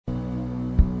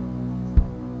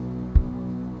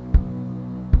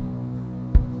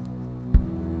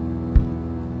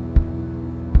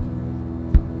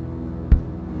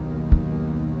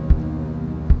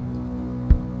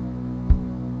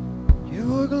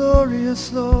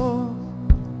glorious, Lord.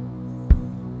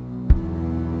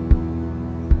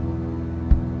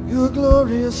 You're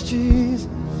glorious, Jesus.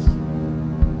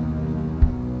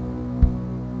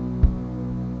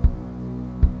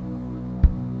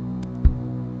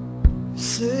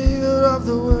 Savior of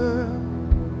the world,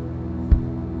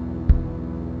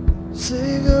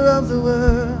 Savior of the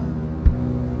world.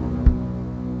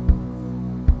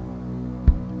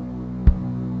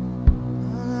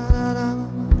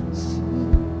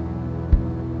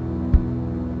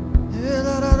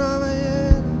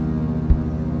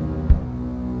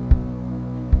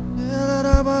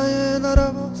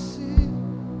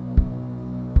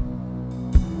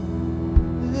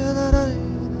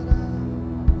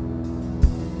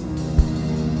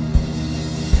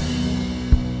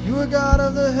 You are God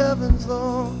of the heavens,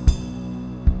 Lord.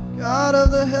 God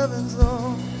of the heavens,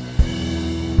 Lord.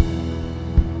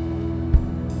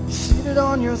 Seated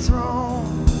on your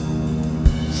throne.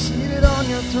 Seated on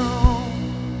your throne.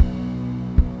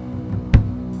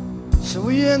 So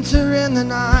we enter in the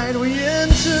night. We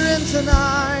enter in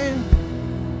tonight.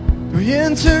 We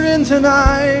enter in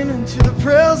tonight into the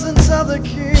presence of the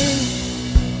King.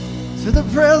 To the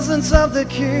presence of the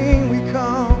King we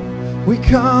come. We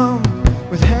come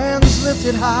with hands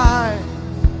lifted high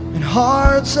and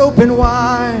hearts open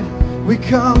wide. We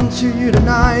come to you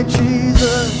tonight,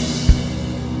 Jesus.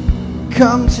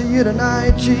 Come to you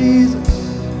tonight, Jesus.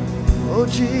 Oh,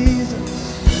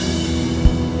 Jesus.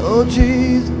 Oh,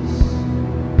 Jesus.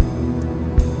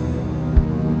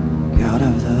 God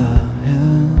of the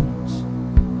heavens,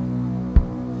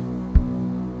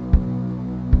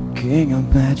 King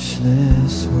of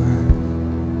matchless worth,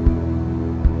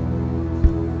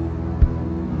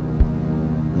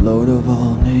 Lord of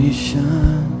all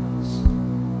nations,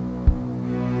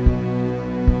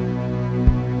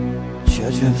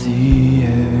 Judge of the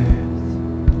earth.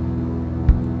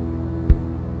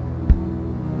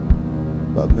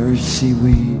 By mercy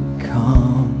we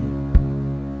come,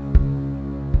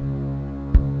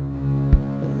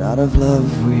 and out of love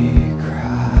we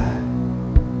cry.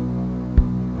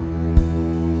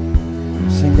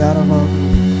 Sing God of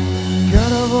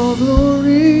all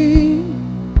glory,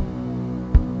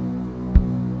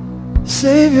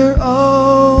 Savior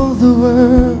of the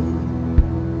world,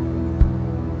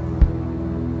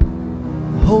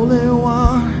 Holy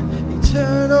One,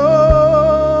 eternal.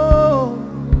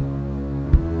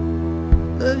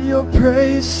 Let your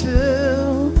praise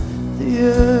fill the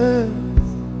earth.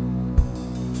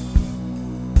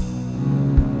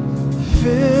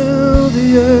 Fill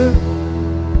the earth.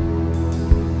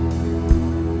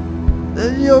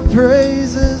 Let your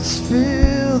praises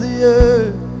fill the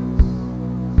earth.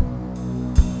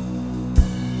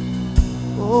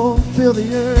 Oh, fill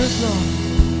the earth,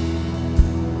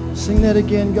 Lord. Sing that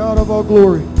again, God of all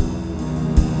glory.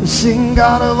 Sing,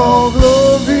 God of all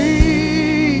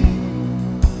glory,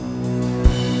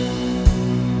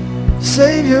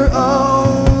 Savior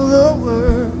of the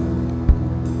world,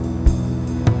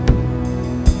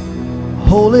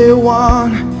 Holy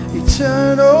One,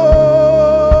 eternal.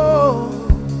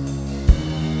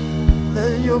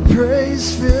 Let your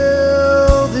praise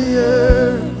fill the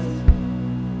earth.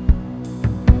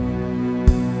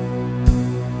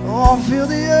 Oh, fill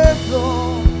the earth, Lord.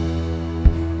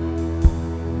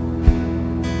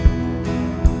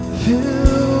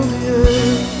 Fill the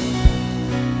earth.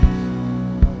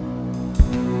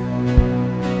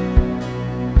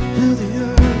 Fill the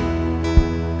earth.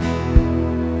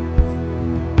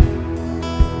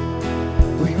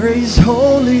 We raise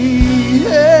holy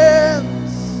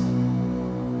hands.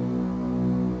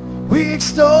 We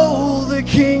extol the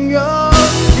King of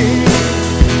Kings.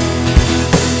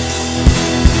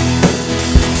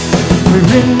 We're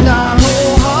in our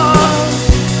whole hearts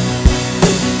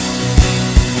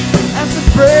as the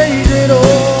fragrant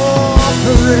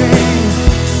offering,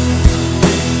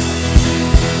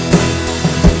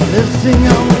 lifting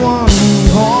up one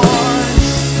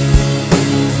voice,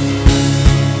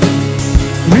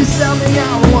 resounding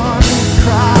out one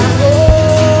cry.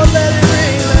 Oh, let it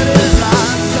ring, let it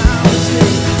rise down,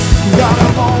 sing, God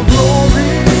of all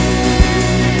glory,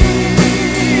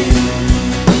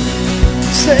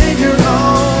 Savior of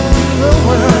the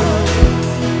world,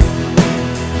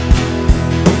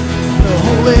 the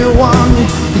Holy One,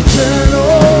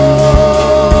 eternal.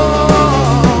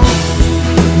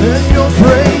 Let your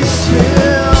praise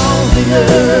fill the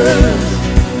earth.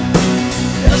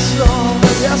 Yes, Lord,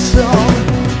 yes, Lord.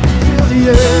 Fill the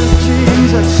earth,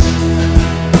 Jesus.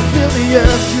 Fill the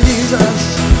earth, Jesus.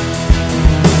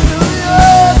 Fill the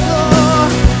earth,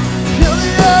 Lord. Fill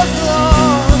the earth,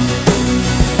 Lord.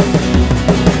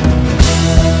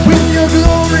 With your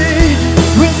glory,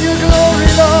 with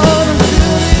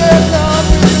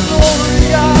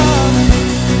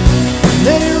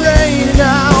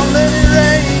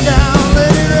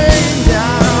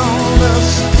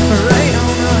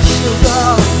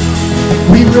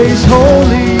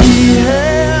holy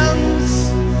hands,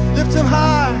 lift him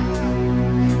high.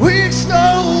 We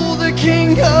extol the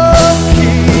King of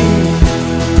Kings.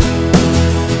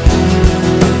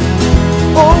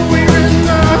 Oh, we're in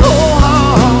our whole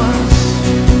hearts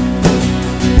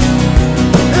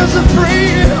as a free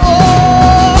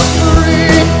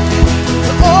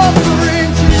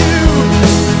offering to you,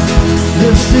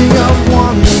 lifting up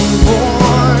one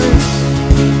voice.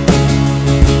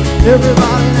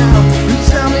 Everybody now,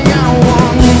 sounding out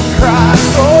one cry.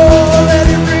 Oh, let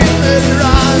it ring, let it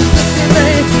rise, lift your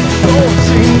name. Oh,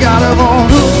 sing God of all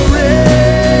glory,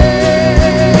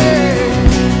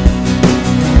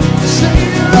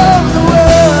 Savior of the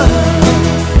world.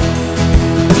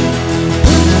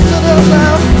 Lift it up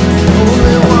now,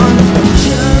 Holy One,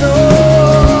 eternal.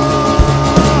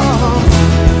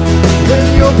 Let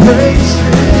your praise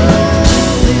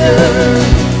fill the earth.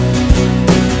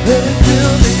 Let it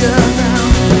fill the earth now.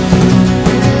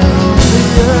 Fill the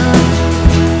earth.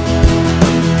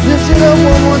 Lift it up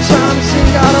one more time. Sing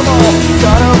God of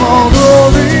all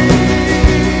glory.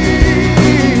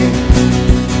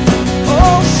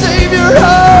 Oh, Savior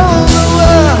of the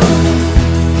world.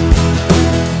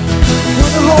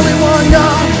 You're the Holy One,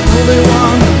 God, Holy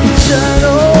One,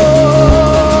 eternal.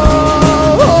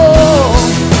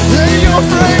 Let your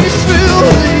praise fill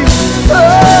the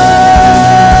earth.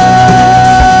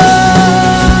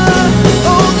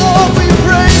 Oh Lord, we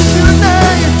praise your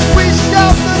name. We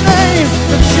shout the name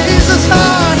of Jesus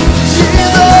high.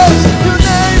 Jesus, your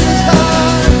name is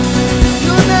high.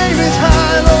 Your name is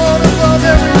high, Lord, above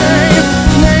every name.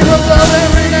 Name above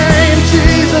every name.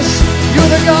 Jesus,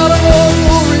 you're the God of all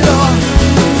glory, Lord.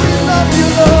 We love you,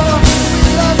 Lord. We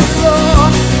love you,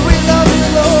 Lord. We love you,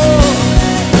 Lord.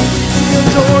 We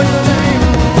adore your name,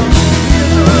 Lord. We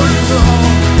adore you, Lord.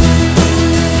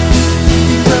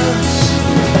 Jesus,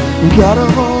 God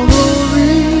of all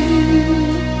glory,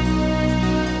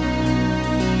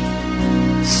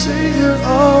 Savior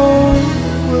of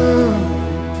the world,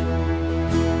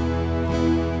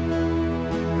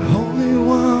 Holy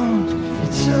One,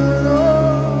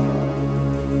 eternal.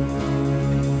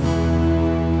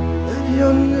 Let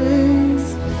your name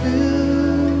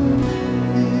fill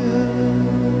the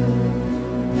earth.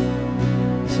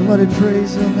 Somebody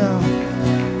praise him now.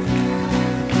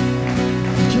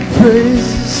 Let your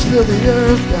praises fill the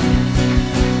earth, God.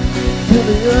 Fill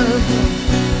the earth, God.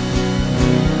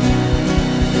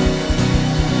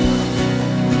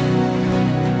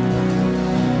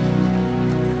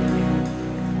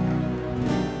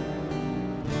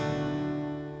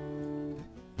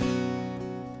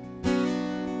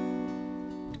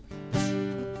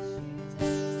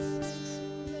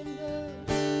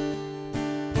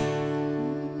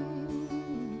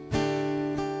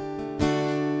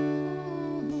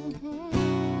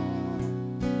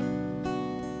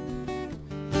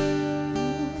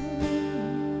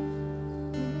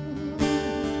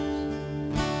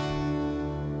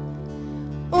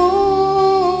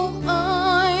 Oh,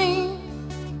 I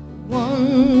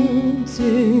want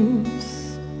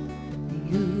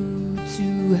you to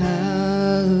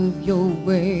have your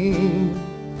way.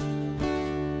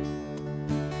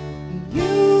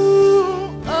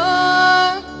 You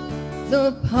are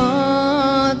the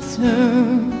potter,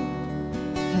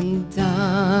 and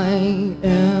I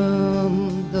am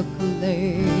the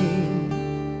clay.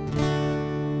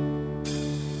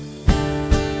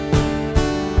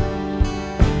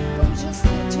 Just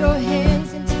lift your hands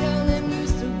and tell him you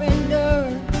surrender.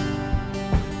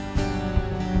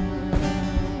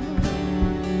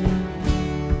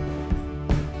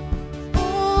 Oh,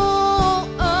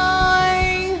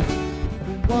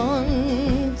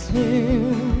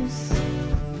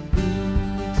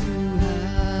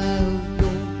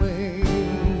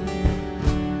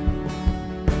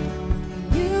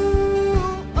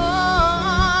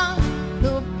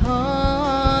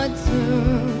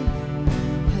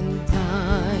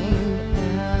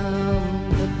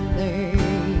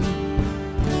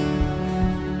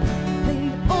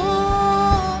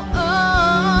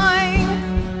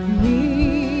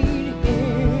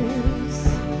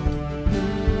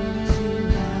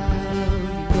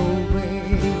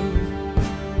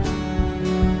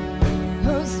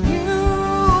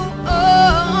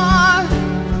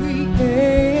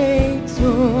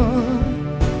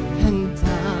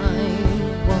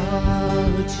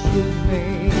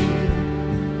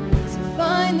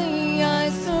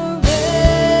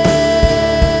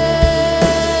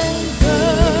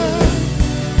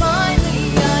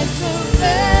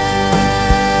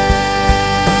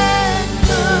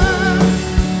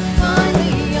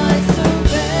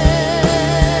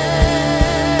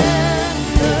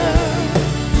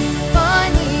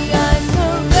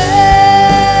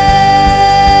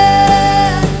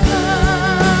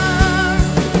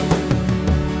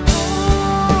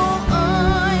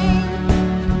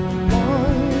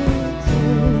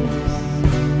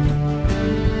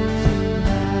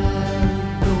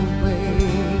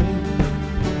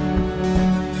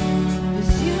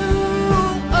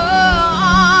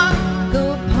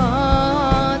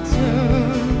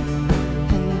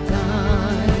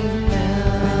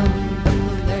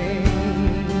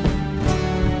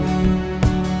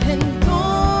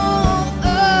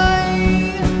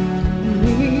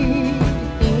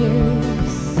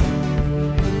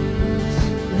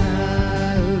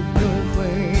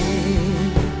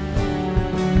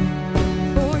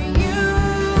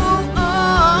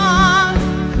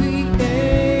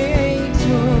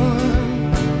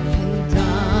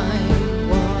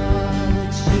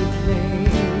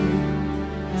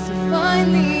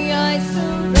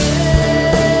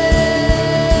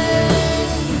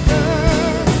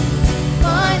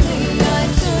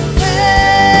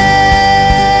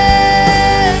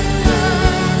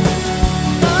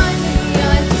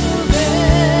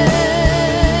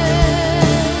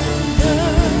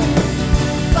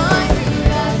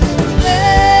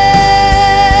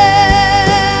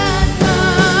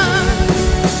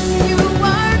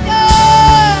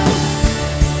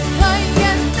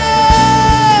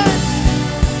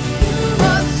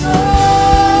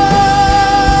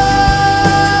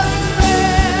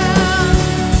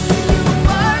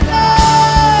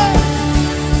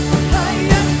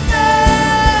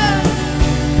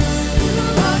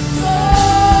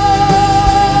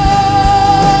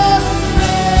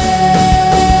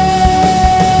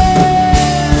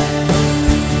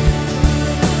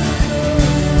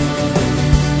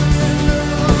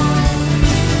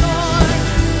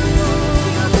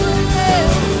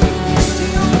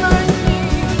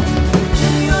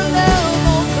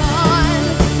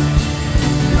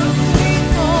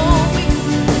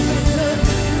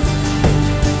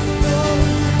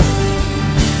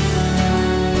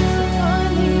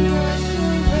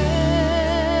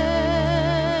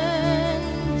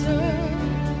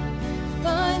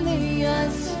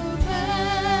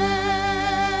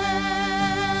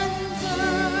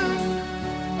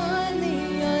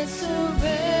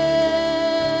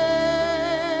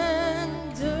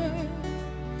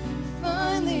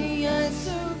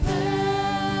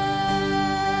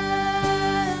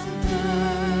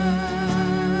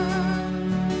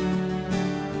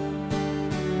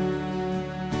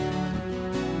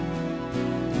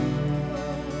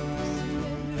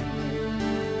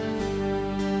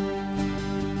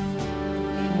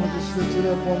 just lift it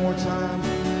up one more time.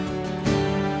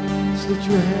 Just lift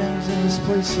your hands in this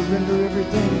place. Surrender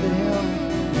everything to Him.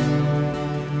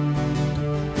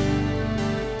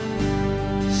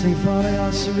 Say, Father,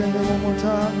 I surrender one more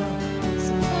time.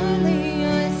 So finally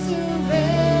I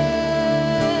surrender.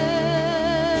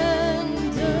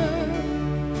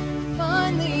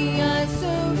 Finally I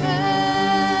surrender.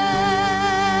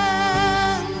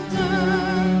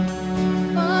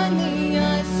 Finally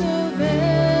I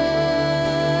surrender.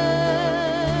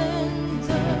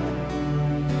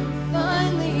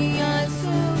 Finally I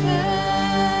surrender.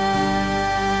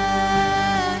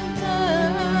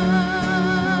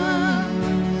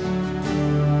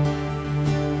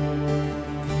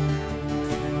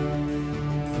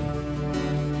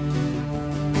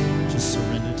 Just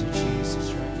surrender to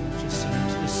Jesus right now. Just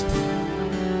surrender to the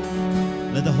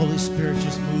Spirit. Let the Holy Spirit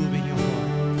just move in your heart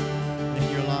and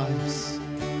in your lives.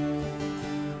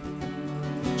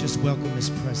 Just welcome His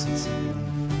presence in your life.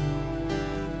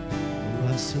 Oh,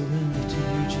 I surrender to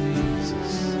you,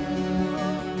 Jesus.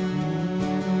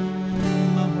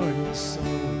 My heart, my soul,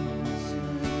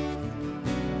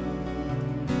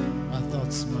 my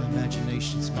thoughts, my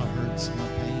imaginations, my hurts, my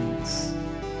pains,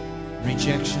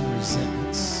 rejection,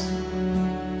 resentments.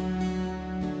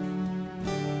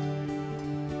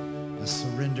 I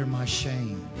surrender my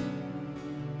shame.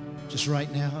 Just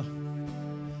right now,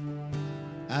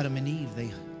 Adam and Eve,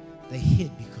 they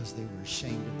hid because they were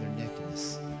ashamed of their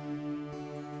nakedness.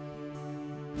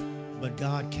 But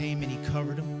God came and He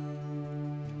covered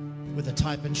them with a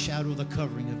type and shadow of the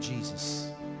covering of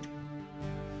Jesus.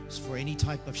 It's for any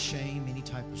type of shame, any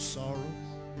type of sorrow,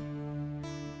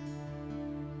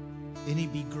 any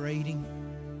degrading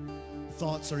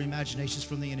thoughts or imaginations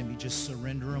from the enemy, just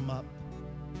surrender them up.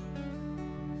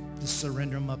 Just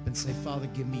surrender them up and say, Father,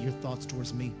 give me your thoughts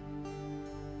towards me.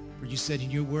 For you said in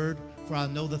your word, for I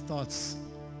know the thoughts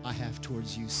I have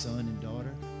towards you, son and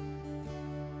daughter.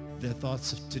 They're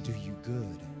thoughts to do you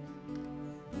good,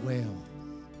 well,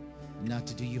 not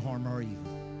to do you harm or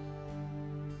evil.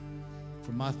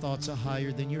 For my thoughts are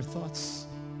higher than your thoughts,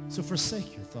 so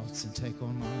forsake your thoughts and take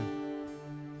on mine.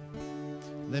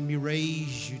 Let me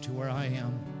raise you to where I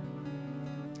am,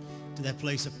 to that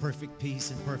place of perfect peace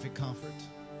and perfect comfort.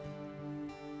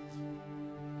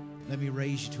 Let me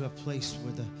raise you to a place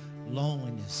where the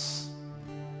loneliness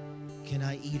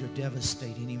cannot eat or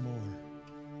devastate anymore.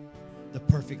 The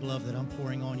perfect love that I'm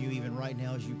pouring on you even right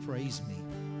now as you praise me.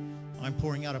 I'm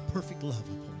pouring out a perfect love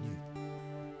upon you.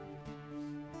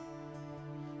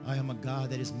 I am a God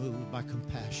that is moved by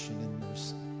compassion and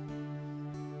mercy.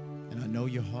 And I know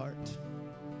your heart.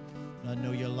 And I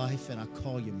know your life, and I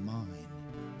call you mine,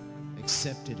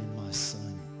 accepted in my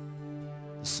Son,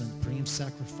 the supreme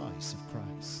sacrifice of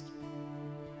Christ.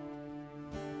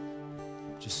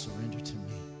 Just surrender to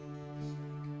me.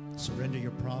 Surrender your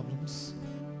problems.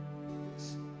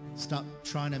 Stop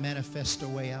trying to manifest a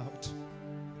way out.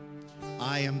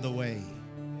 I am the way.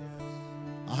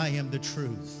 I am the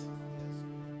truth.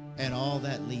 And all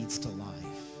that leads to life.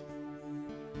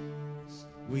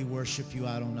 We worship you,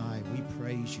 Adonai. We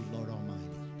praise you, Lord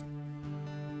Almighty.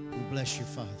 We bless you,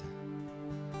 Father.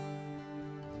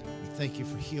 We thank you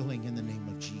for healing in the name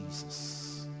of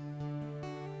Jesus.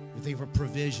 We thank you for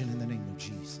provision in the name of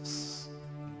Jesus.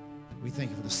 We thank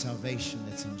you for the salvation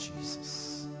that's in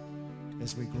Jesus.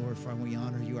 As we glorify and we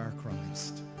honor you, our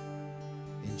Christ.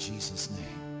 In Jesus'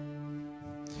 name.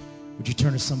 Would you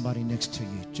turn to somebody next to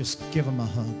you? Just give them a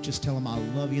hug. Just tell them, I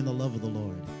love you in the love of the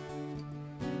Lord.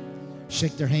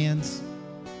 Shake their hands.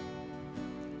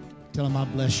 Tell them, I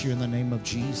bless you in the name of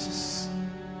Jesus.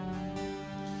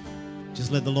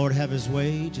 Just let the Lord have his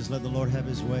way. Just let the Lord have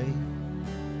his way.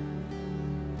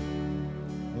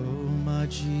 Oh, my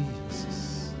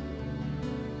Jesus.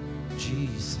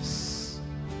 Jesus.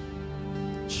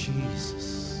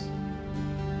 Jesus.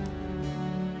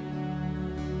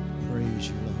 Praise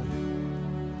you, Lord.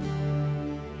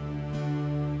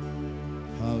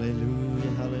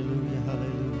 Hallelujah, hallelujah,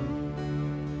 hallelujah.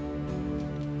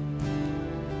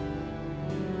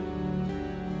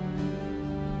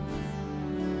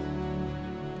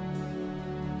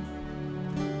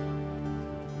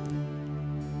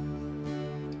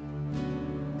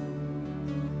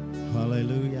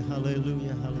 Hallelujah,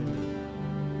 hallelujah, hallelujah.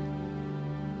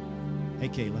 Hey,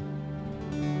 Kayla.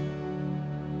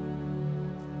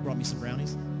 Brought me some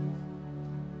brownies.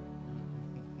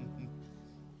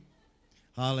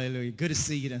 Hallelujah. Good to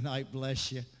see you tonight.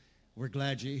 Bless you. We're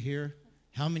glad you're here.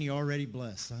 How many are already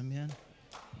blessed? Amen.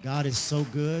 God is so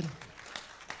good.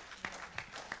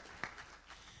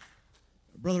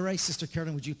 Brother Ray, Sister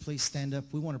Carolyn, would you please stand up?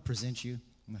 We want to present you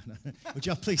Would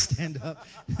y'all please stand up?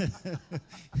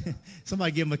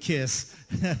 Somebody give him a kiss.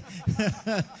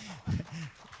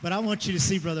 But I want you to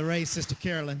see Brother Ray, Sister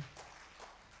Carolyn.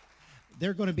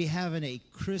 They're going to be having a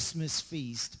Christmas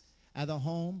feast at the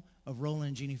home of Roland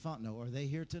and Jeannie Fontenot. Are they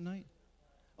here tonight?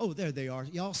 Oh, there they are.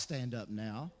 Y'all stand up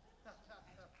now.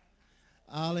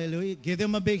 Hallelujah. Give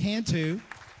them a big hand, too.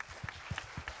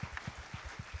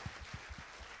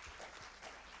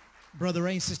 Brother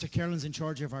Ray and Sister Carolyn's in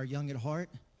charge of our Young at Heart,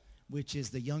 which is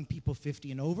the young people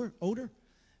 50 and older.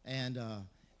 And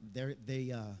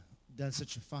they done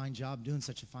such a fine job, doing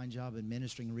such a fine job in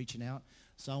ministering and reaching out.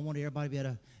 So I want everybody to be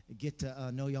able to get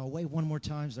to know y'all. Wave one more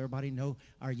time so everybody know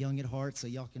our Young at Heart so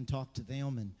y'all can talk to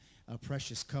them and a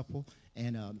precious couple.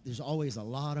 And there's always a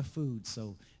lot of food,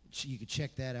 so you can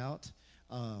check that out.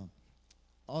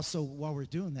 Also, while we're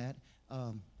doing that,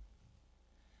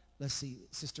 let's see,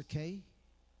 Sister Kay,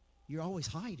 you're always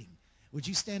hiding. Would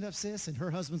you stand up, sis? And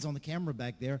her husband's on the camera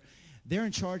back there. They're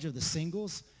in charge of the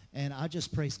singles, and I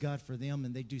just praise God for them,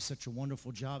 and they do such a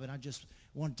wonderful job. And I just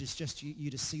want just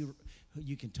you to see who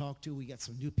you can talk to. We got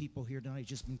some new people here tonight,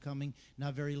 just been coming,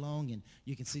 not very long, and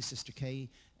you can see Sister Kay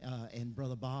and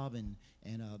Brother Bob, and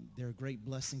they're great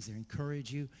blessings. They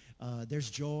encourage you. There's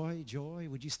Joy. Joy,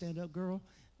 would you stand up, girl?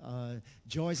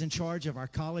 Joy's in charge of our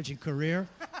college and career.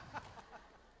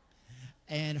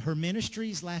 And her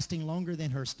ministry's lasting longer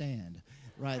than her stand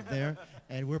right there.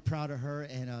 And we're proud of her,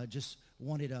 and just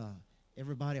wanted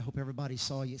everybody, I hope everybody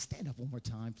saw you. Stand up one more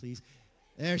time, please.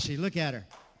 There she, look at her.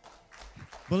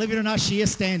 Believe it or not, she is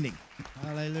standing.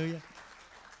 Hallelujah.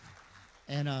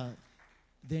 And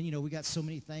then, you know, we got so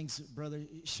many things. Brother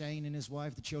Shane and his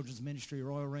wife, the children's ministry,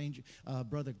 Royal Ranger,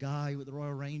 Brother Guy with the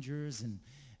Royal Rangers, and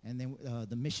then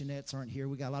the missionettes aren't here.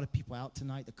 We got a lot of people out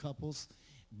tonight, the couples.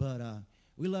 But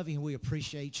we love you and we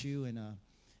appreciate you, and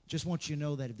just want you to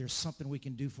know that if there's something we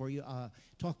can do for you,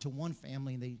 talk to one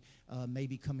family, and they may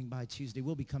be coming by Tuesday.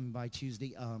 We'll be coming by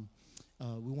Tuesday.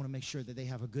 We want to make sure that they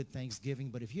have a good Thanksgiving.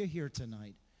 But if you're here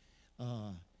tonight,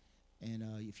 and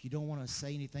if you don't want to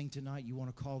say anything tonight, you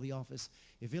want to call the office.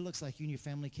 If it looks like you and your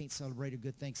family can't celebrate a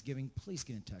good Thanksgiving, please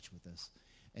get in touch with us,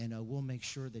 and we'll make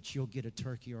sure that you'll get a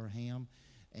turkey or a ham,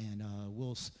 and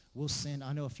we'll send.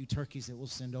 I know a few turkeys that we'll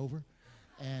send over.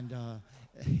 And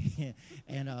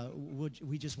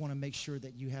we just want to make sure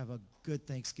that you have a good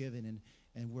Thanksgiving,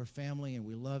 and we're family, and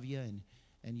we love you.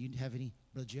 And you have any,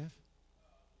 Brother Jeff?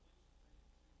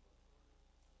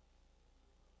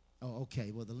 Oh,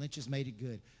 okay. Well, the Lynches made it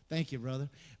good. Thank you, brother.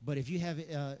 But if you have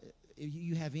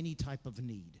any type of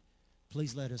need,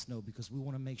 please let us know, because we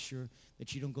want to make sure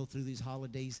that you don't go through these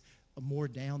holidays more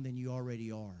down than you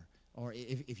already are. Or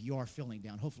if you are feeling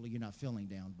down. Hopefully you're not feeling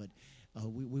down, but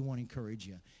we want to encourage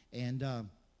you. And I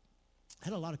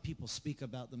had a lot of people speak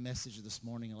about the message this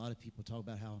morning. A lot of people talk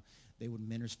about how they would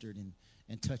minister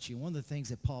and touch you. One of the things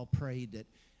that Paul prayed that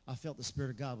I felt the Spirit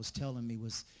of God was telling me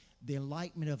was the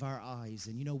enlightenment of our eyes.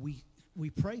 And, you know, we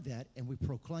pray that and we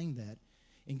proclaim that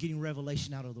in getting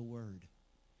revelation out of the Word.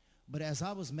 But as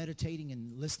I was meditating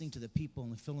and listening to the people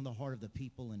and feeling the heart of the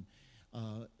people, and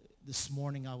this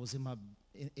morning I was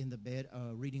in the bed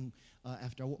reading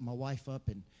after I woke my wife up,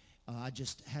 and I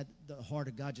just had the heart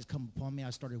of God just come upon me. I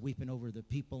started weeping over the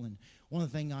people, and one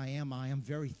of the things I am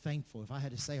very thankful. If I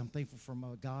had to say, I'm thankful for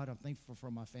my God, I'm thankful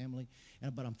for my family,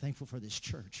 but I'm thankful for this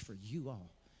church, for you all.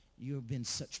 You have been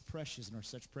such precious and are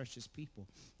such precious people,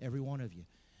 every one of you.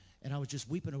 And I was just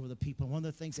weeping over the people. And one of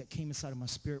the things that came inside of my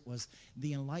spirit was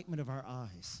the enlightenment of our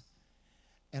eyes.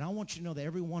 And I want you to know that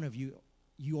every one of you,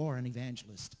 you are an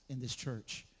evangelist in this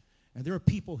church. And there are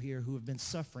people here who have been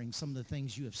suffering some of the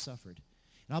things you have suffered.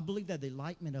 And I believe that the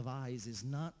enlightenment of eyes is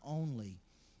not only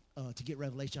to get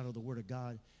revelation out of the Word of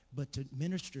God, but to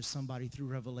minister to somebody through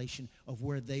revelation of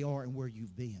where they are and where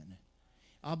you've been.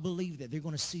 I believe that they're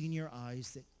going to see in your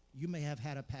eyes that you may have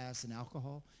had a past in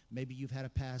alcohol. Maybe you've had a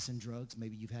past in drugs.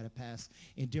 Maybe you've had a past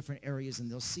in different areas,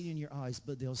 and they'll see in your eyes,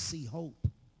 but they'll see hope.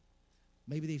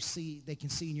 Maybe they can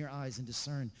see in your eyes and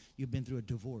discern you've been through a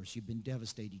divorce. You've been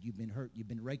devastated. You've been hurt. You've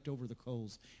been raked over the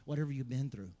coals, whatever you've been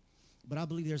through. But I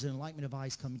believe there's an enlightenment of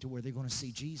eyes coming to where they're going to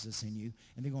see Jesus in you,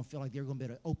 and they're going to feel like they're going to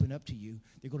be able to open up to you.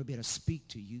 They're going to be able to speak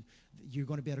to you. You're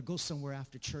going to be able to go somewhere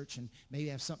after church and maybe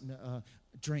have something to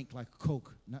drink, like a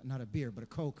Coke, not a beer, but a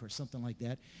Coke or something like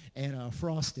that, and a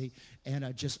Frosty,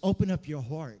 and just open up your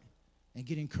heart and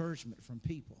get encouragement from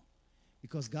people,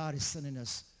 because God is sending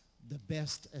us the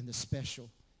best and the special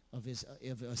of his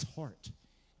heart,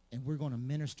 and we're going to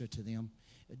minister to them.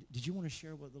 Did you want to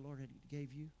share what the Lord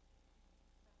gave you?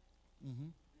 Mm-hmm.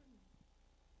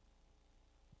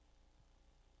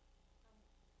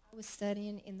 I was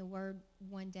studying in the Word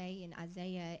one day in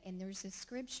Isaiah, and there's a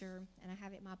scripture, and I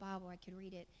have it in my Bible. I could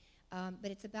read it, but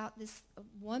it's about this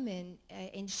woman,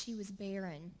 and she was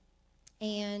barren,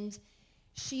 and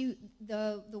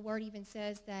the word even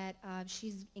says that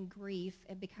she's in grief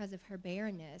because of her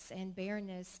barrenness, and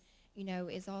barrenness,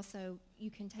 is also,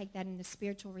 you can take that in the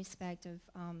spiritual respect of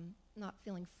not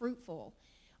feeling fruitful,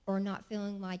 or not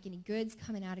feeling like any good's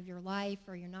coming out of your life,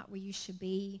 or you're not where you should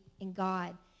be in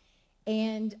God.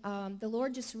 And the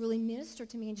Lord just really ministered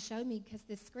to me and showed me, because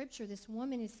this scripture, this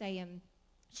woman is saying,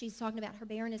 she's talking about her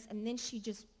barrenness, and then she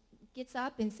just gets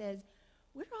up and says,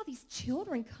 where do all these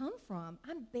children come from?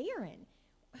 I'm barren.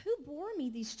 Who bore me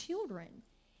these children?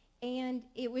 And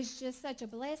it was just such a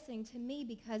blessing to me,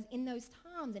 because in those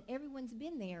times, and everyone's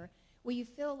been there, where you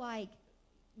feel like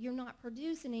you're not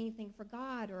producing anything for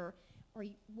God or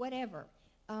whatever,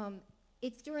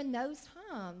 it's during those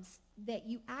times that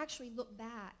you actually look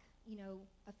back,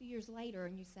 a few years later,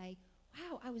 and you say,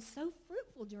 wow, I was so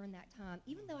fruitful during that time,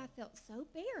 even though I felt so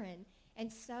barren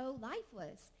and so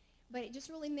lifeless. But it just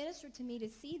really ministered to me to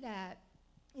see that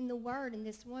in the Word, and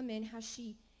this woman, how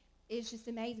she is just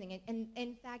amazing. And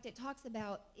in fact, it talks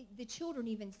about, the children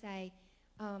even say,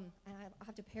 and I'll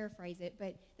have to paraphrase it,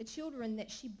 but the children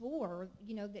that she bore,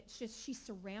 that she's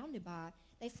surrounded by,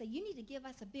 they say, you need to give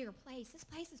us a bigger place. This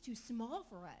place is too small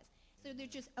for us. So they're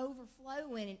just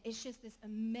overflowing, and it's just this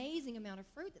amazing amount of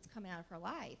fruit that's coming out of her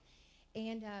life.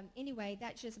 And anyway,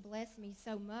 that just blessed me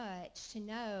so much to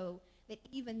know that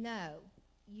even though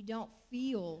you don't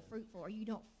feel fruitful, or you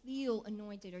don't feel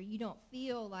anointed, or you don't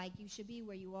feel like you should be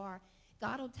where you are,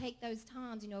 God will take those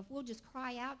times, if we'll just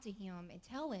cry out to him and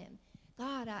tell him,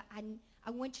 God, I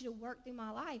want you to work through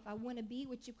my life. I want to be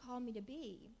what you call me to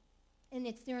be. And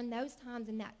it's during those times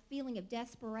and that feeling of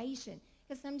desperation,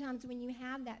 because sometimes when you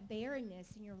have that barrenness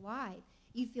in your life,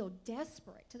 you feel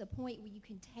desperate to the point where you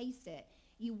can taste it.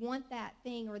 You want that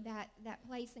thing, or that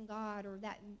place in God, or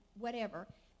that whatever,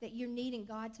 that you're needing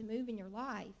God to move in your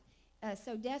life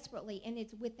so desperately. And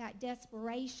it's with that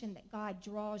desperation that God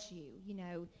draws you.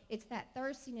 It's that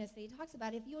thirstiness that he talks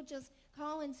about. If you'll just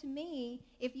call into me,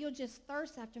 if you'll just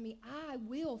thirst after me, I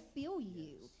will fill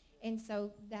you. And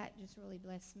so that just really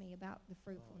blessed me about the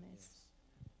fruitfulness.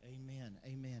 Oh, yes. Amen.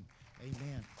 Amen.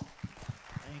 Amen.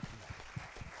 Thank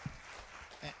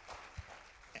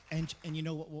you. And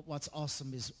what's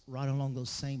awesome is right along those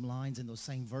same lines and those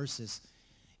same verses,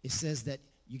 it says that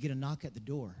you get a knock at the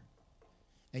door,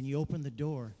 and you open the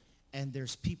door, and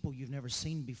there's people you've never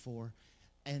seen before,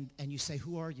 and you say,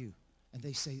 who are you? And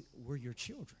they say, we're your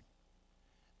children.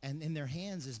 And in their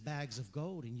hands is bags of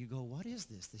gold, and you go, what is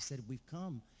this? They said, we've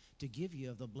come to give you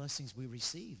of the blessings we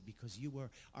received, because you were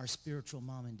our spiritual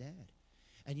mom and dad.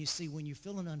 And you see, when you're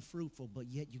feeling unfruitful, but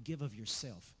yet you give of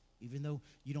yourself, even though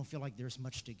you don't feel like there's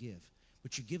much to give,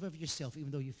 but you give of yourself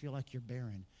even though you feel like you're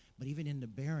barren. But even in the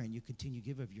barren, you continue to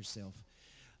give of yourself.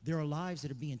 There are lives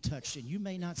that are being touched, and you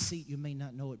may not see it, you may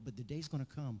not know it, but the day's going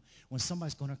to come when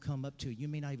somebody's going to come up to you. You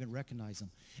may not even recognize them.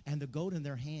 And the gold in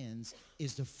their hands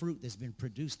is the fruit that's been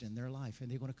produced in their life,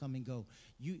 and they're going to come and go.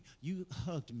 You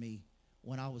hugged me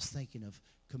when I was thinking of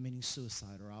committing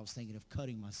suicide, or I was thinking of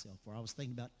cutting myself, or I was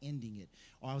thinking about ending it,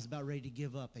 or I was about ready to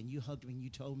give up, and you hugged me and you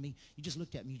told me, you just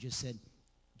looked at me, you just said,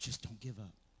 just don't give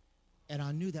up. And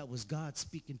I knew that was God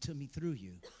speaking to me through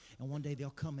you. And one day they'll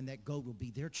come, and that gold will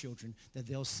be their children, that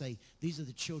they'll say, these are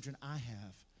the children I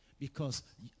have, because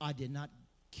I did not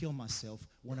kill myself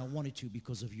when I wanted to,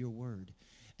 because of your word.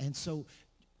 And so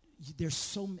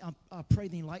there's I pray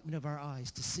the enlightenment of our eyes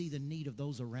to see the need of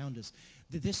those around us.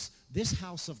 That this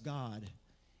house of God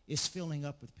is filling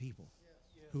up with people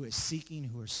who are seeking,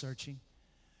 who are searching.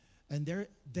 And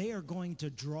they are going to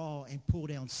draw and pull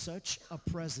down such a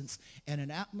presence and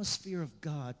an atmosphere of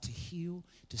God to heal,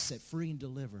 to set free, and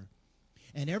deliver.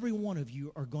 And every one of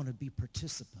you are going to be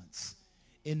participants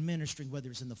in ministering, whether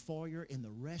it's in the foyer, in the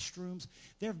restrooms.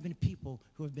 There have been people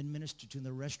who have been ministered to in the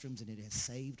restrooms, and it has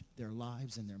saved their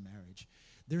lives and their marriage.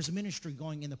 There's ministry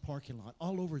going in the parking lot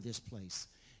all over this place,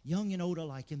 young and old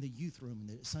alike, in the youth room,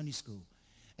 in the Sunday school.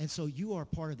 And so you are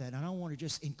part of that. And I want to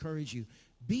just encourage you,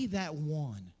 be that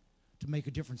one to make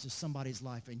a difference in somebody's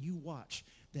life. And you watch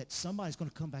that somebody's going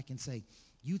to come back and say,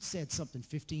 you'd said something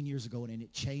 15 years ago, and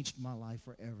it changed my life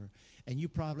forever. And you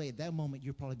probably, at that moment,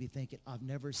 you'll probably be thinking, I've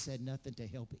never said nothing to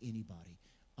help anybody.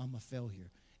 I'm a failure.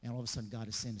 And all of a sudden, God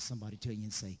is sending somebody to you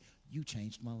and say, you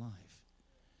changed my life.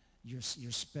 You're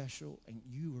special, and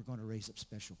you are going to raise up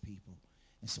special people.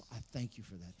 And so I thank you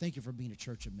for that. Thank you for being a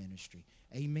church of ministry.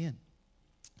 Amen.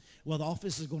 Well, the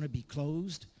office is going to be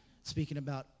closed. Speaking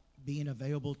about being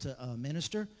available to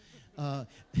minister.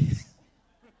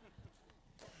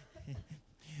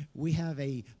 we have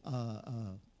a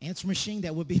answer machine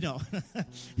that would be, no.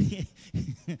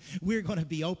 We're going to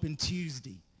be open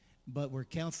Tuesday. But we're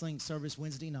counseling service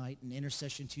Wednesday night and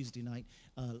intercession Tuesday night,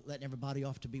 letting everybody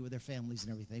off to be with their families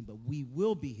and everything. But we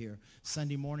will be here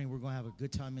Sunday morning. We're going to have a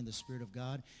good time in the Spirit of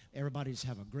God. Everybody just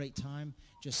have a great time.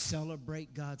 Just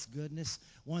celebrate God's goodness.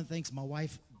 One of the things, my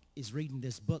wife is reading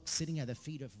this book, Sitting at the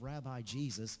Feet of Rabbi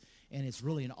Jesus, and it's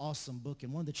really an awesome book.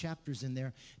 And one of the chapters in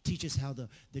there teaches how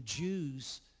the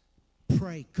Jews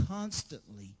pray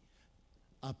constantly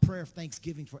a prayer of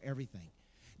thanksgiving for everything.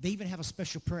 They even have a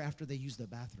special prayer after they use the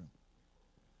bathroom.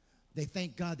 They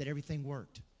thank God that everything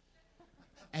worked.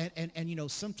 And you know,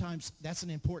 sometimes that's an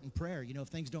important prayer. You know, if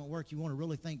things don't work, you want to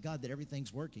really thank God that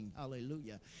everything's working.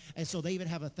 Hallelujah. And so they even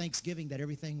have a thanksgiving that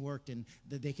everything worked and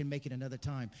that they can make it another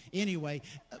time. Anyway,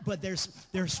 but there's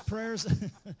prayers.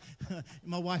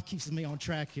 My wife keeps me on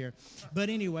track here. But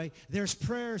anyway, there's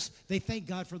prayers. They thank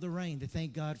God for the rain. They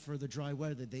thank God for the dry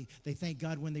weather. They thank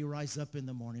God when they rise up in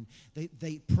the morning.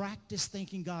 They practice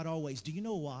thanking God always. Do you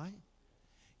know why?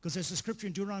 Because there's a scripture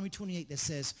in Deuteronomy 28 that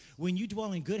says, when you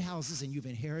dwell in good houses and you've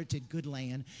inherited good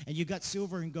land and you got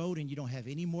silver and gold and you don't have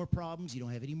any more problems, you don't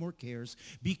have any more cares,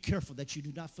 be careful that you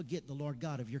do not forget the Lord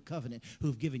God of your covenant who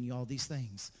have given you all these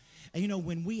things. And you know,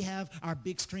 when we have our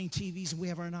big screen TVs and we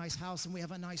have our nice house and we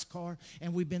have a nice car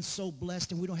and we've been so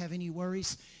blessed and we don't have any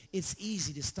worries, it's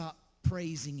easy to stop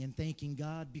praising and thanking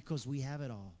God because we have it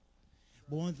all.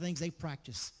 But one of the things they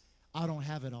practice, I don't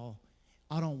have it all.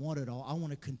 I don't want it all. I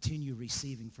want to continue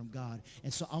receiving from God.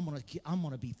 And so I'm going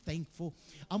to be thankful.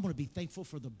 I'm going to be thankful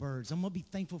for the birds. I'm going to be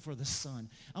thankful for the sun.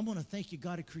 I'm going to thank you,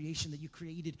 God of creation, that you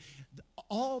created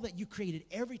all that you created,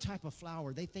 every type of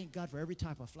flower. They thank God for every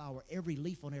type of flower, every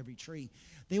leaf on every tree.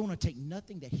 They want to take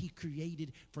nothing that he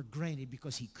created for granted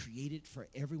because he created for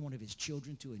every one of his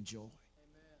children to enjoy. Amen.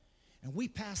 And we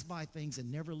pass by things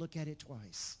and never look at it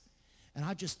twice. And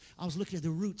I was looking at the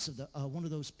roots of one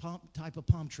of those type of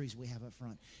palm trees we have up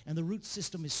front. And the root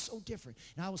system is so different.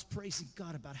 And I was praising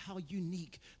God about how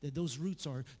unique that those roots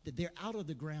are, that they're out of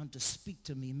the ground to speak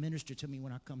to me, minister to me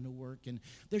when I come to work. And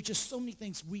there's just so many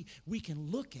things we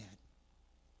can look at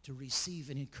to receive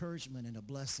an encouragement and a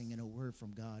blessing and a word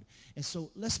from God. And so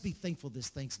let's be thankful this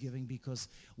Thanksgiving because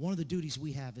one of the duties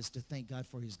we have is to thank God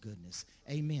for his goodness.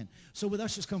 Amen. So with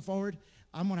us, just come forward.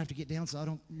 I'm going to have to get down so I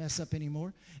don't mess up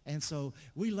anymore. And so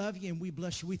we love you and we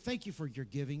bless you. We thank you for your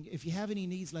giving. If you have any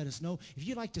needs, let us know. If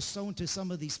you'd like to sow into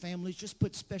some of these families, just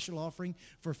put special offering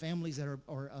for families that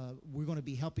we're going to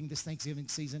be helping this Thanksgiving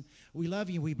season. We love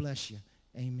you and we bless you.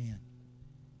 Amen.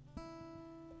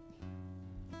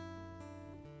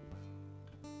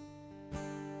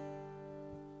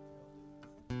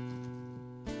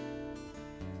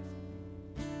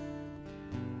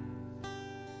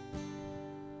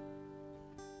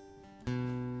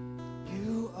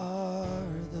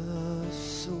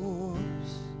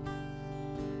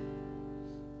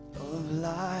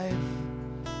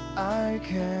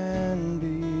 Can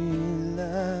be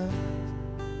left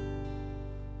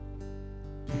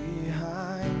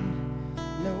behind,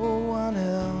 no one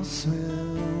else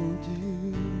will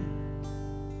do.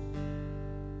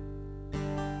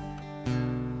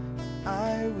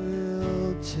 I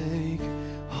will take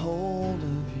hold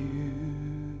of you.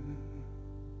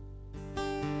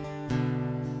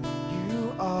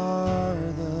 You are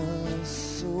the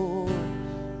source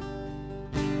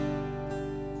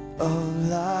of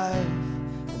life.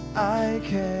 I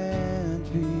can't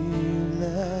be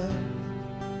left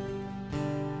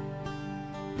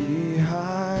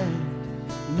behind,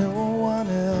 no one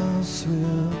else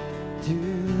will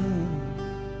do.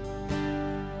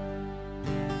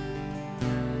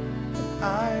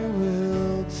 I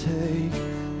will take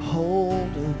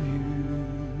hold of you,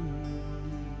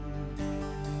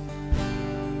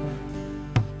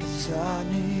 'cause I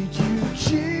need you,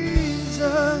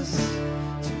 Jesus,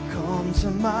 to come to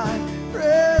my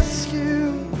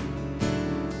rescue.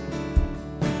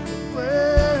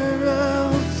 Where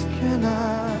else can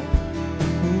I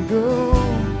go?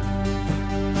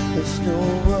 There's no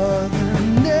other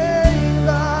name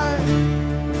by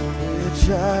which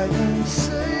I can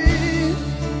save.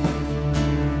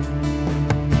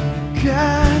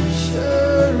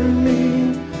 Capture me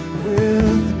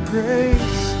with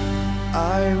grace.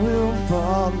 I will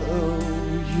follow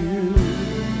you.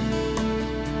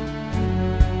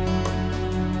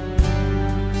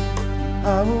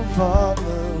 I will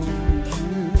follow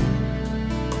you.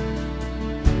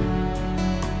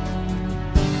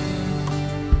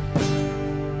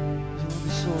 You're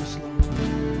the source, Lord.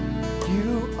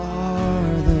 You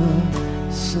are the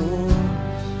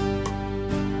source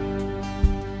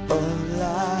of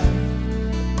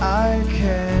life. I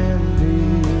can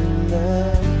be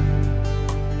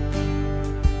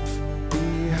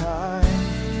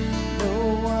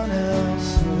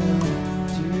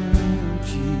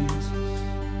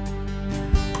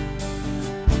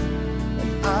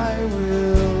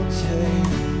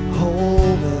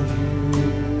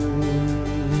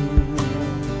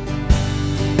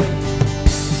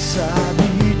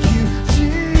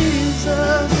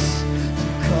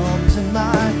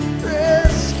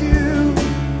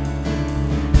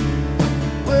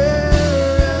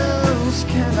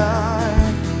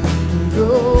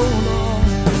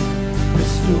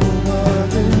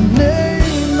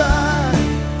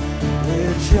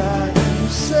try and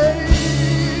save.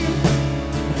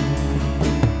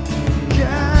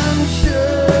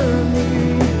 Capture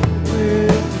me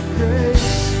with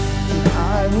grace, and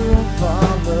I will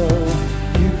follow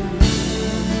you.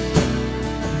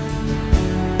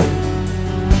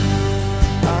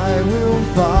 I will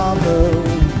follow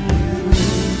you.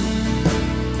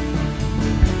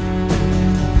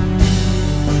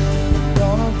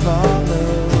 Gonna follow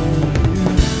you.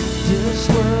 This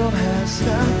world has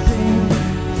nothing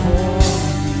for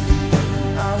me.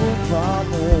 I will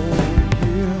follow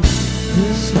you.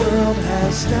 This world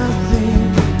has nothing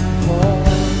for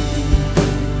me.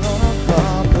 Gonna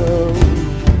follow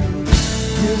you.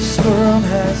 This world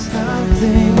has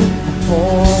nothing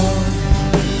for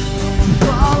me.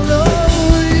 Follow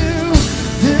you.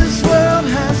 This world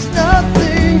has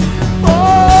nothing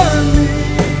for me.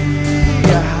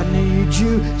 I need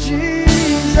you,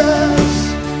 Jesus,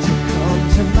 to come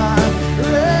to my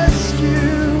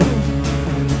rescue.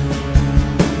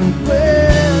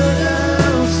 Where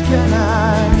else can I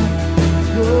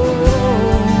go?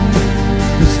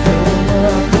 There's no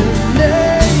other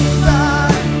name I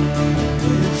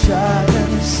will try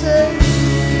and save.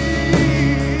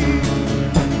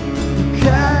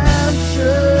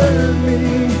 Capture me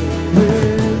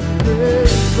with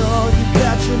grace. Oh, you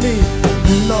capture me,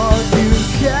 Lord, you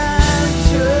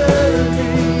capture me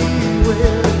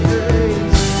with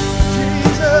grace.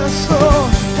 Jesus,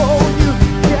 oh, you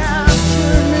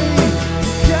capture me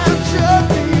with your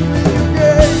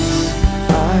grace.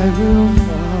 I will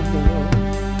follow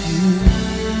you.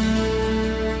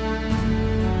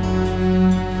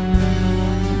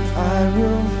 I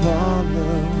will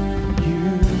follow you.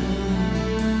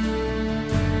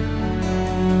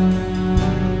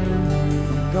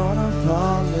 I'm gonna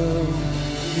follow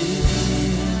you.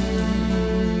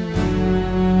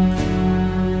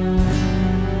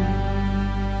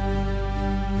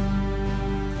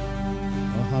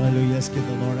 Oh, hallelujah. Let's give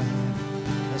the Lord a hand.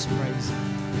 Let's praise him.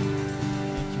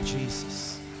 Thank you,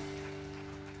 Jesus.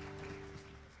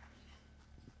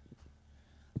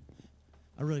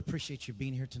 I really appreciate you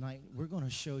being here tonight. We're going to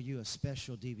show you a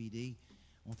special DVD. I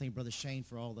want to thank Brother Shane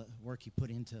for all the work he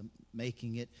put into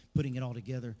making it, putting it all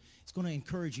together. It's going to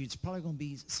encourage you. It's probably going to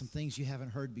be some things you haven't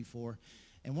heard before.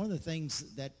 And one of the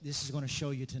things that this is going to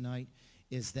show you tonight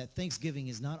is that Thanksgiving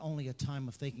is not only a time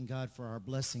of thanking God for our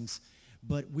blessings,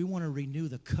 but we want to renew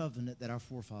the covenant that our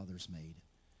forefathers made.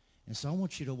 And so I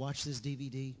want you to watch this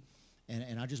DVD,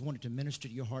 and I just wanted to minister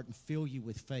to your heart and fill you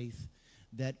with faith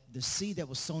that the seed that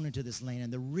was sown into this land,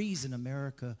 and the reason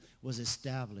America was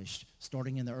established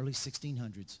starting in the early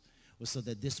 1600s, was so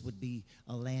that this would be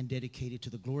a land dedicated to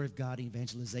the glory of God and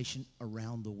evangelization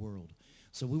around the world.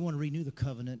 So we want to renew the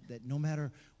covenant that no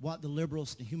matter what the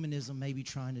liberals and humanism may be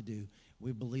trying to do,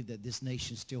 we believe that this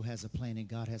nation still has a plan and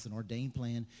God has an ordained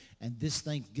plan. And this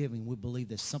Thanksgiving, we believe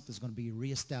that something's going to be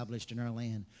reestablished in our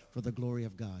land for the glory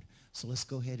of God. So let's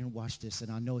go ahead and watch this, and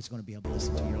I know it's going to be a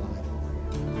blessing to your life.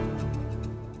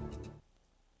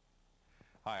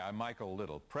 Hi, I'm Michael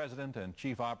Little, President and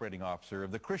Chief Operating Officer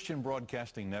of the Christian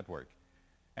Broadcasting Network.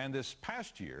 And this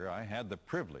past year, I had the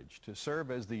privilege to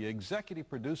serve as the executive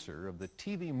producer of the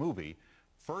TV movie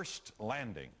First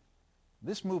Landing.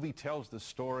 This movie tells the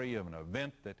story of an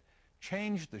event that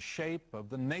changed the shape of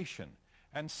the nation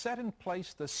and set in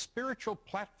place the spiritual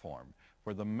platform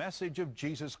for the message of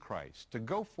Jesus Christ to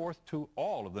go forth to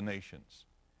all of the nations.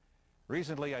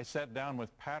 Recently, I sat down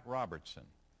with Pat Robertson,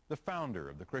 the founder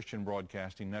of the Christian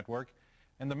Broadcasting Network,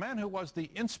 and the man who was the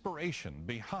inspiration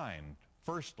behind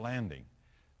First Landing,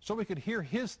 so we could hear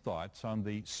his thoughts on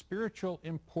the spiritual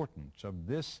importance of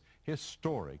this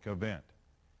historic event.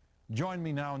 Join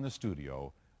me now in the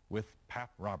studio with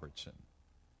Pat Robertson.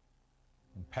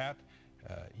 And Pat,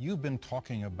 you've been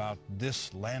talking about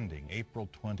this landing, April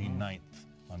 29th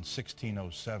on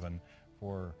 1607,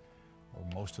 for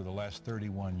most of the last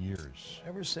 31 years.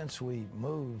 Ever since we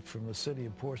moved from the city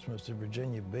of Portsmouth to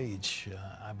Virginia Beach,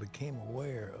 I became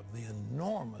aware of the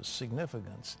enormous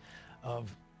significance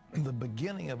of the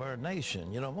beginning of our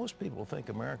nation. You know, most people think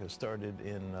America started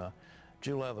in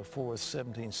July the 4th,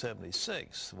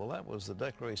 1776. Well, that was the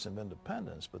Declaration of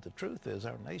Independence, but the truth is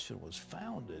our nation was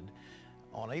founded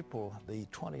on April the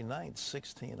 29th,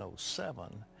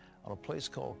 1607, on a place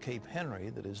called Cape Henry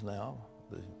that is now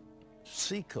the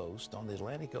seacoast on the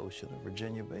Atlantic Ocean of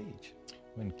Virginia Beach.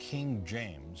 When King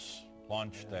James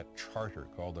launched that charter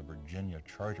called the Virginia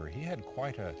Charter, he had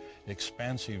quite an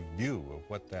expansive view of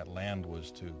what that land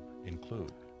was to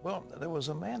include. Well, there was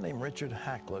a man named Richard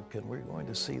Hakluyt, and we're going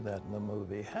to see that in the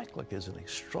movie. Hakluyt is an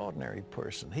extraordinary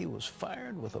person. He was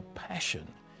fired with a passion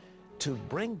to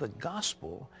bring the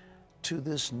gospel to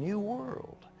this new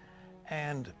world.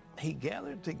 And he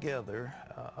gathered together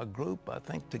a group, I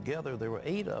think together there were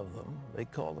 8 of them. They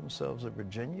called themselves the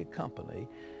Virginia Company,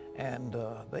 and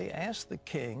they asked the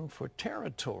king for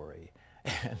territory.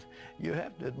 And you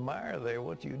have to admire there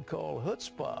what you'd call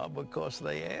chutzpah, because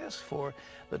they asked for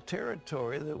the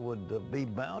territory that would be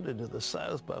bounded to the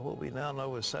south by what we now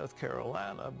know as South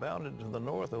Carolina, bounded to the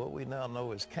north of what we now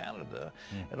know as Canada,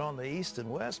 and on the east and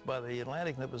west by the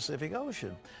Atlantic and the Pacific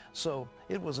Ocean. So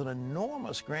it was an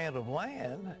enormous grant of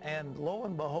land, and lo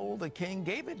and behold, the king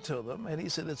gave it to them, and he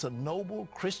said it's a noble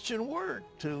Christian work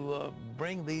to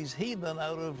bring these heathen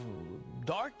out of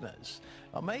darkness.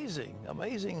 Amazing,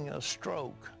 amazing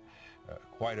stroke.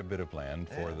 Quite a bit of land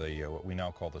for the what we now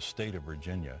call the state of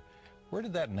Virginia. Where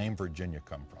did that name Virginia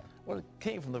come from? Well, it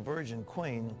came from the Virgin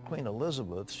Queen, Queen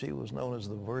Elizabeth. She was known as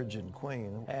the Virgin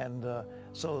Queen. And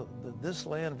so this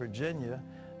land, Virginia,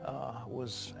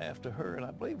 was after her. And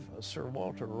I believe Sir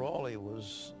Walter Raleigh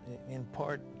was in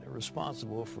part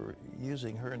responsible for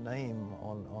using her name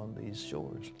on these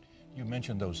shores. You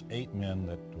mentioned those 8 men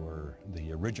that were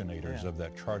the originators of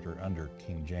that charter under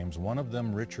King James. One of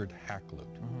them, Richard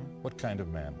Hakluyt. What kind of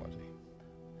man was he?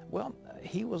 Well,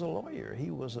 he was a lawyer.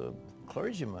 He was a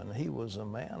clergyman. He was a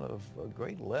man of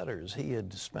great letters. He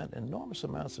had spent enormous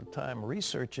amounts of time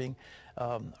researching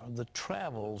the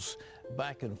travels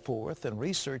back and forth and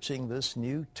researching this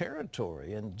new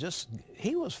territory. And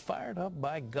he was fired up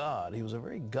by God. He was a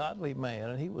very godly man,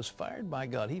 and he was fired by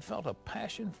God. He felt a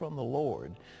passion from the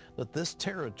Lord that this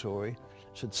territory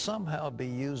should somehow be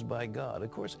used by God.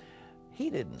 Of course, he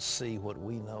didn't see what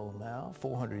we know now,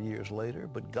 400 years later,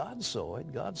 but God saw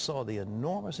it. God saw the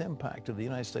enormous impact of the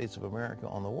United States of America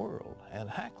on the world. And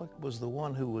Hakluyt was the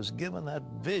one who was given that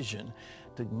vision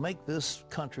to make this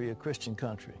country a Christian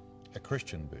country. A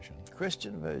Christian vision.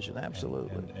 Christian vision,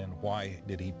 absolutely. And why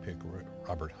did he pick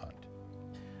Robert Hunt?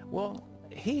 Well,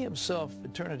 he himself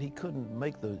determined he couldn't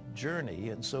make the journey,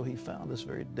 and so he found this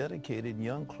very dedicated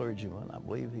young clergyman. I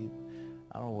believe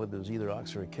I don't know whether it was either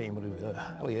Oxford or Cambridge,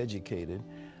 highly educated,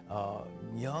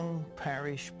 young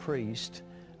parish priest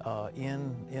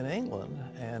in England,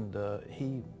 and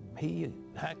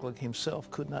Hakluyt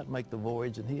himself could not make the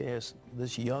voyage, and he asked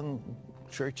this young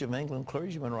Church of England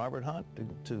clergyman, Robert Hunt,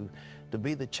 to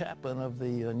be the chaplain of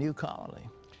the new colony.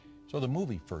 So the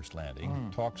movie First Landing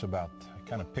talks about,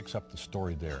 kind of picks up the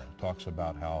story there, and talks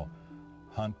about how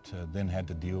Hunt then had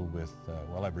to deal with,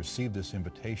 well, I've received this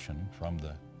invitation from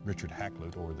the Richard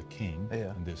Hakluyt, or the king,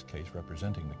 in this case,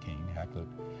 representing the king, Hakluyt.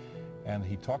 And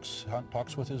Hunt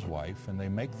talks with his wife, and they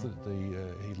make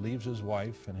he leaves his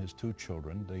wife and his 2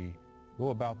 children. They go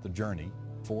about the journey,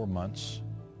 4 months,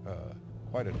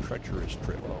 quite a treacherous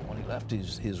trip. Well, when he left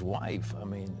his wife, I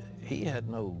mean, he had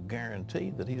no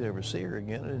guarantee that he'd ever see her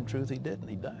again, and in truth he didn't.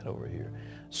 He died over here.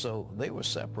 So they were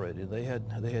separated. They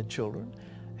had children,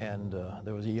 and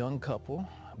there was a young couple,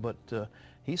 but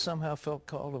he somehow felt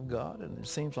called of God, and it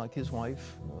seems like his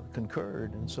wife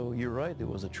concurred. And so you're right, it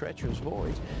was a treacherous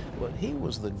voyage, but he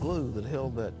was the glue that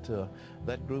held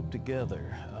that group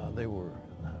together. They were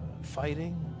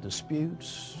fighting,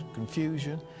 disputes,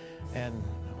 confusion, and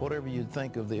whatever you'd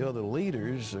think of the other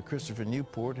leaders, Christopher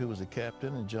Newport, who was the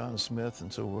captain, and John Smith,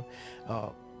 and so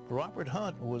forth. Robert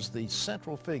Hunt was the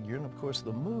central figure, and of course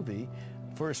the movie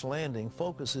First Landing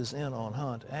focuses in on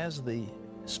Hunt as the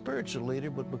spiritual leader,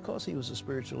 but because he was a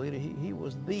spiritual leader, he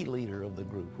was the leader of the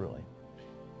group, really.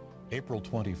 April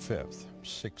 25th,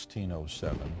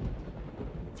 1607,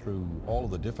 through all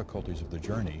of the difficulties of the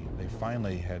journey, they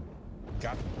finally had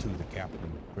gotten to the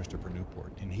captain, Christopher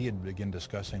Newport, and he had begun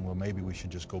discussing, well, maybe we should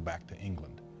just go back to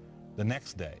England. The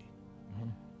next day,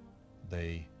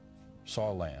 they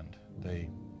saw land. They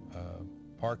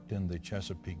parked in the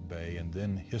Chesapeake Bay, and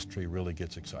then history really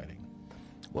gets exciting.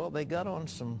 Well, they got on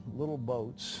some little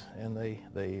boats, and they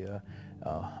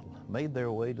made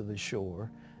their way to the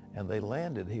shore, and they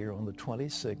landed here on the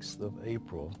 26th of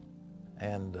April,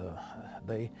 and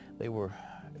they were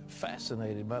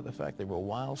fascinated by the fact there were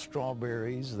wild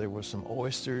strawberries, there were some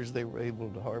oysters they were able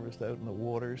to harvest out in the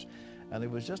waters, and it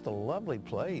was just a lovely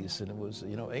place. And it was,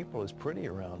 you know, April is pretty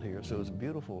around here, so it was a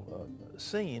beautiful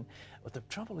scene. But the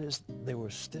trouble is, they were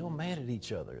still mad at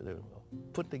each other. They were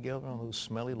put together on those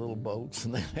smelly little boats,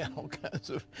 and they had all kinds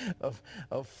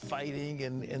of fighting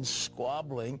and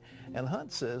squabbling. And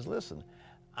Hunt says, listen,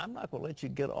 I'm not going to let you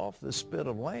get off this spit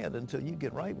of land until you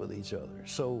get right with each other.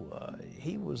 So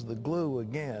he was the glue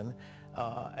again,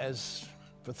 as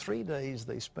for 3 days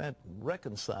they spent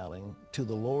reconciling to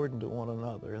the Lord and to one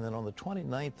another. And then on the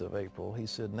 29th of April, he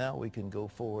said, now we can go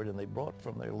forward. And they brought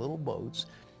from their little boats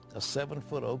a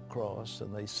 7-foot oak cross,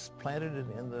 and they planted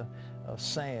it in the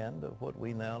sand of what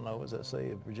we now know as, I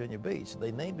say, Virginia Beach.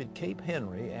 They named it Cape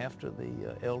Henry after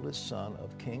the eldest son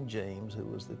of King James, who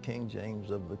was the King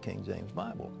James of the King James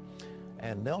Bible,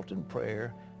 and knelt in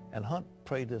prayer. And Hunt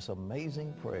prayed this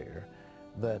amazing prayer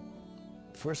that,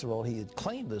 first of all, he had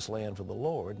claimed this land for the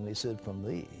Lord, and he said, from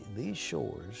these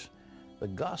shores, the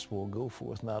gospel will go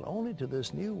forth not only to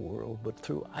this new world, but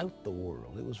throughout the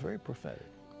world. It was very prophetic.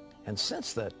 And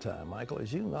since that time, Michael,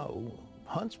 as you know,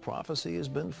 Hunt's prophecy has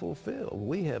been fulfilled.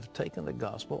 We have taken the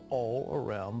gospel all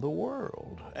around the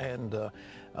world. And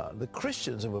the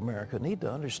Christians of America need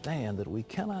to understand that we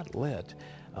cannot let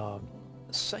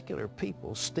secular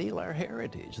people steal our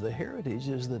heritage. The heritage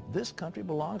is that this country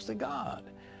belongs to God.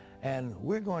 And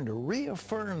we're going to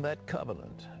reaffirm that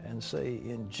covenant and say,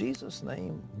 in Jesus'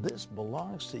 name, this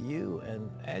belongs to you, and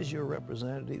as your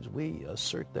representatives, we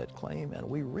assert that claim and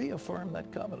we reaffirm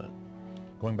that covenant.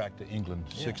 Going back to England,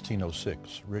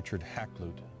 1606, Richard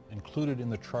Hakluyt included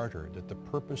in the charter that the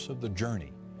purpose of the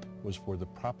journey was for the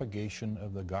propagation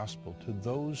of the gospel to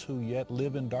those who yet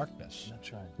live in darkness.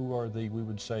 That's right. Who are the, we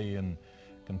would say in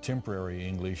contemporary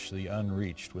English, the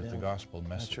unreached with the gospel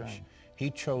message. That's right. He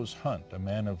chose Hunt, a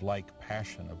man of like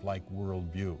passion, of like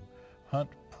worldview. Hunt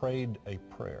prayed a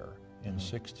prayer in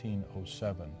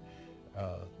 1607.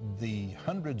 The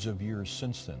hundreds of years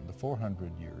since then, the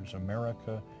 400 years,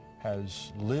 America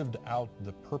has lived out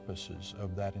the purposes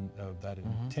of that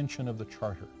intention of the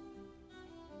charter.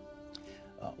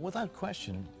 Without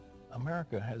question,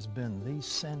 America has been the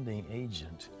sending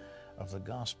agent of the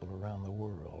gospel around the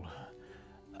world.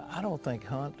 I don't think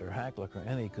Hunt or Hakluyt or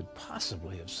any could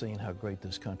possibly have seen how great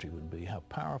this country would be, how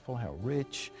powerful, how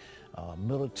rich,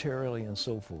 militarily and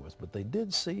so forth. But they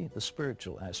did see the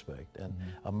spiritual aspect. And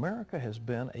America has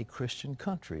been a Christian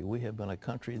country. We have been a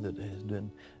country that has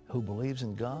been, who believes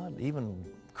in God. Even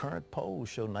current polls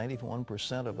show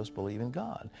 91% of us believe in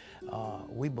God.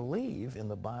 We believe in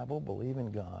the Bible, believe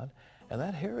in God, and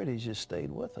that heritage has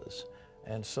stayed with us.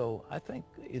 And so I think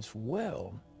it's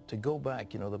well to go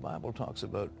back. You know, the Bible talks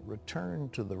about return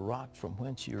to the rock from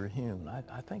whence you're hewn.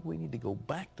 I think we need to go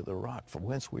back to the rock from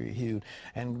whence we're hewn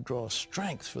and draw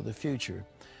strength for the future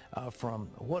from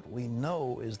what we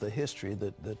know is the history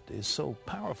that is so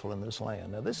powerful in this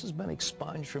land. Now, this has been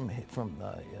expunged from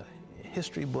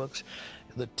history books.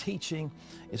 The teaching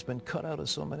has been cut out of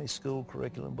so many school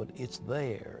curriculum, but it's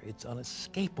there. It's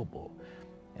unescapable.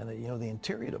 And you know, the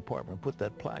Interior Department put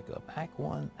that plaque up, Act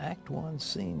 1,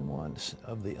 Scene 1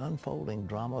 of the unfolding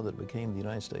drama that became the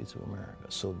United States of America.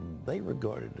 So they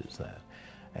regarded it as that.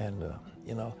 And,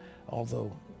 you know,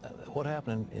 although what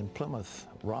happened in Plymouth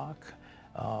Rock,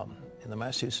 in the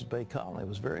Massachusetts Bay Colony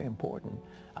was very important.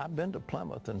 I've been to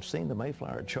Plymouth and seen the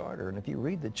Mayflower Charter, and if you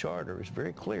read the charter, it's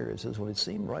very clear. It says, when it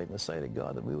seemed right in the sight of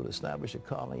God that we would establish a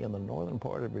colony in the northern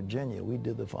part of Virginia, we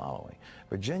did the following.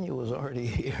 Virginia was already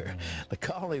here. The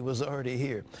colony was already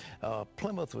here.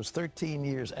 Plymouth was 13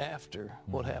 years after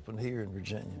what happened here in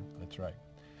Virginia. That's right.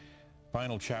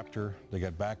 Final chapter, they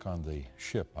got back on the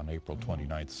ship on April 29th,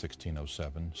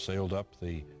 1607, sailed up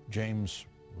the James,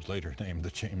 was later named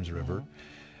the James River,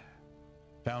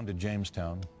 founded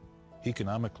Jamestown.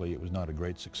 Economically, it was not a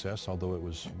great success, although it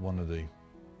was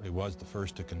it was the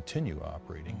first to continue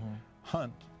operating.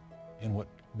 Hunt, in what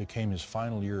became his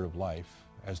final year of life,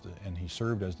 and he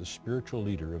served as the spiritual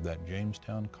leader of that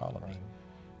Jamestown colony.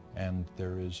 And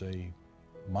there is a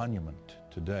monument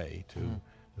today to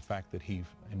the fact that he,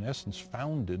 in essence,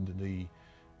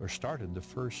 started the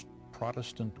first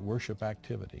Protestant worship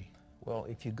activity. Well,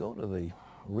 if you go to the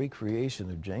recreation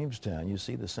of Jamestown, you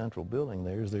see the central building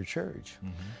there is their church.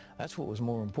 That's what was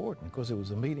more important, because it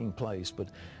was a meeting place. But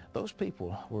those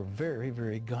people were very,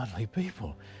 very godly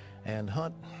people, and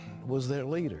Hunt was their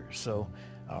leader. So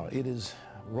it is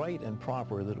right and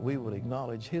proper that we would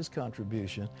acknowledge his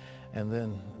contribution and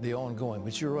then the ongoing.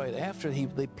 But you're right, after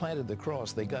they planted the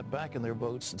cross, they got back in their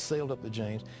boats and sailed up the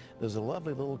James. There's a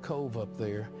lovely little cove up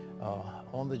there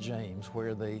on the James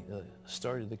where they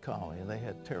started the colony, and they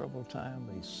had a terrible time.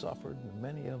 They suffered, and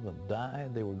many of them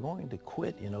died. They were going to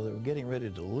quit, you know, they were getting ready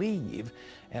to leave,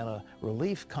 and a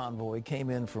relief convoy came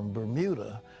in from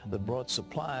Bermuda that brought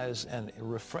supplies and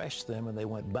refreshed them, and they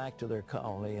went back to their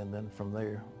colony, and then from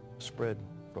there spread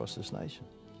across this nation.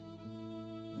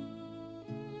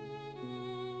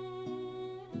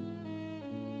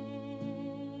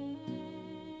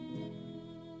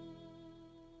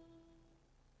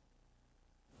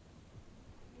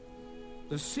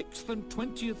 The 6th and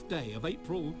 20th day of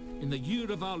April in the year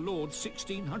of our Lord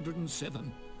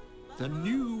 1607, the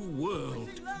New World.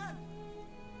 Lad,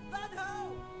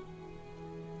 ho!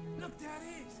 Look, there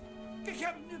it is. Get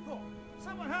Captain Newport!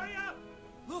 Someone hurry up!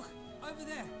 Look, over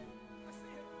there. I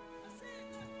see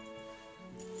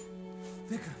it!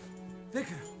 Vicar,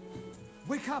 Vicar,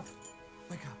 wake up!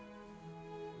 Wake up.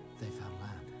 They found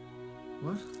land.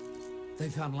 What? They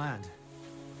found land.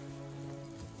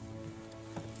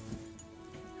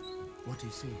 What do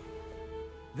you see?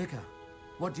 Vicar,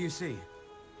 what do you see?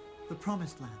 The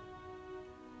Promised Land.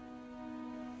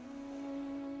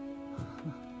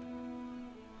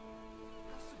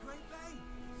 That's the Great Bay.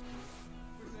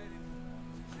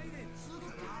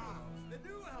 The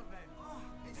new world, man. Oh,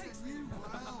 it's a new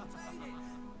world.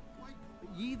 But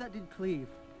ye that did cleave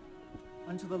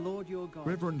unto the Lord your God.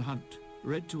 Reverend Hunt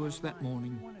read to us that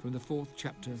morning from the 4th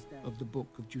chapter of the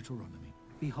book of Deuteronomy.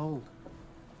 Behold,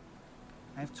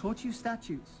 I have taught you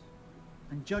statutes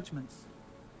and judgments,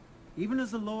 even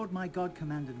as the Lord my God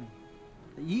commanded me,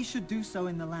 that ye should do so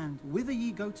in the land whither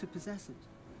ye go to possess it.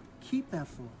 Keep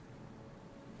therefore,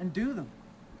 and do them.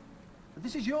 For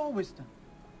this is your wisdom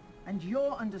and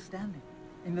your understanding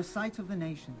in the sight of the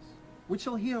nations, which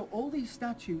shall hear all these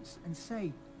statutes and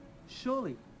say,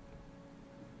 surely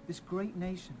this great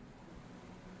nation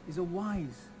is a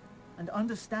wise and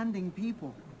understanding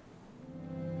people.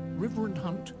 Reverend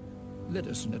Hunt led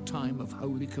us in a time of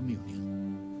Holy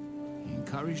Communion. He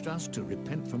encouraged us to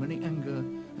repent from any anger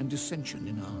and dissension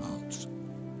in our hearts.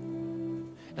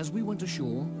 As we went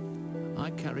ashore, I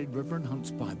carried Reverend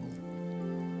Hunt's Bible,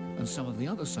 and some of the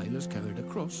other sailors carried a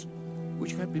cross,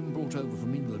 which had been brought over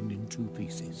from England in 2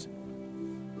 pieces.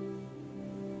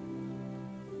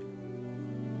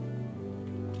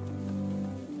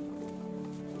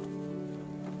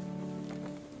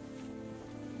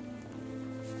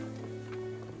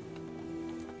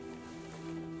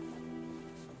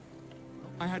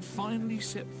 I had finally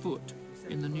set foot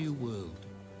in the New World.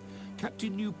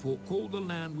 Captain Newport called the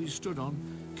land we stood on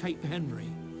Cape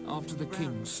Henry, after the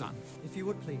King's son. If you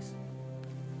would please.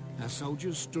 Our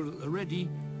soldiers stood at the ready,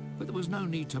 but there was no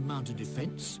need to mount a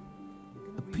defence.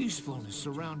 A peacefulness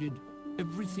surrounded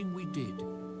everything we did.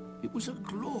 It was a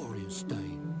glorious day.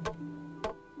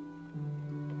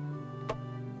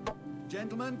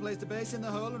 Gentlemen, place the base in the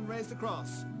hull and raise the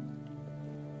cross.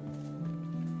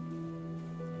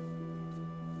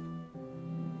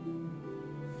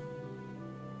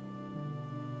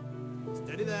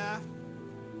 Steady there.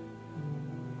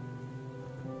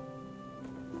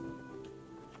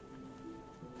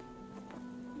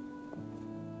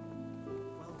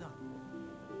 Well done.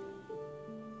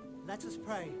 Let us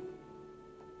pray.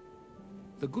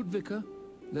 The good vicar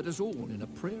led us all in a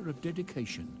prayer of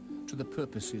dedication to the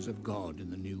purposes of God in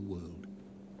the New World.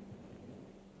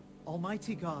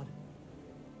 Almighty God,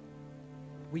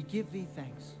 we give thee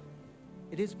thanks.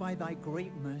 It is by thy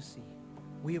great mercy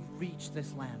we have reached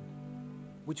this land,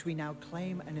 which we now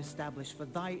claim and establish for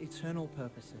thy eternal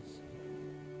purposes.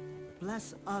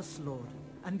 Bless us, Lord,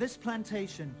 and this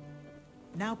plantation,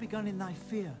 now begun in thy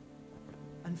fear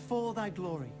and for thy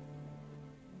glory.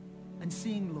 And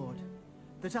seeing, Lord,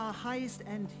 that our highest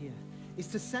end here is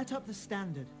to set up the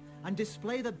standard and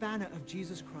display the banner of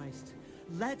Jesus Christ,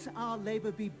 let our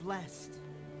labor be blessed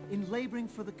in laboring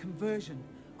for the conversion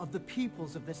of the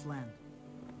peoples of this land.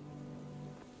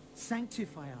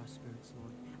 Sanctify our spirits,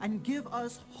 Lord, and give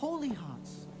us holy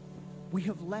hearts. We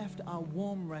have left our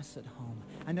warm rest at home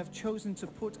and have chosen to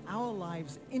put our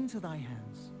lives into thy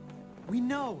hands. We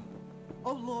know,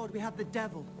 O Lord, we have the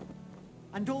devil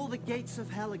and all the gates of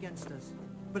hell against us.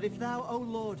 But if thou, O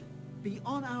Lord, be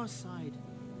on our side,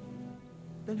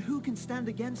 then who can stand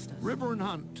against us? Reverend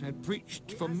Hunt had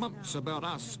preached for months about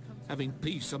us having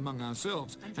peace among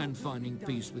ourselves and finding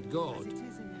peace with God.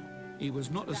 He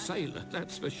was not a sailor,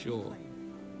 that's for sure.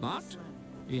 But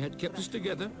he had kept us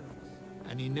together,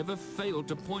 and he never failed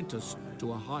to point us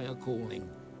to a higher calling.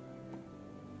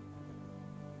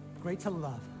 Greater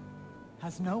love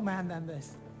has no man than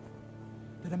this,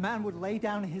 that a man would lay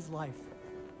down his life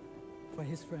for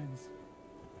his friends.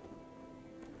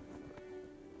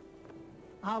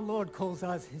 Our Lord calls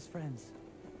us his friends.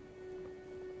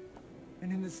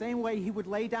 And in the same way he would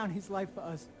lay down his life for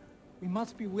us, we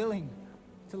must be willing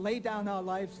to lay down our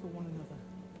lives for one another.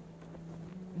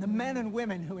 And the men and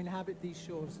women who inhabit these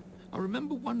shores. I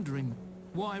remember wondering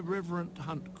why Reverend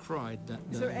Hunt cried that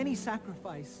day. Is there any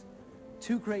sacrifice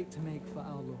too great to make for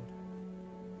our Lord?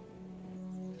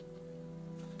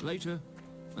 Later,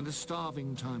 when the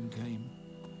starving time came,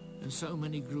 and so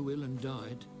many grew ill and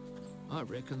died, I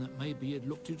reckon that maybe he had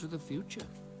looked into the future,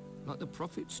 like the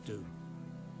prophets do,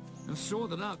 and saw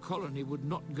that our colony would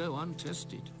not go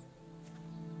untested.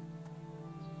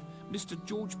 Mr.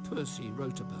 George Percy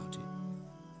wrote about it.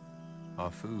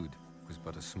 Our food was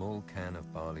but a small can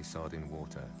of barley sod in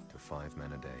water to 5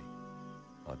 men a day.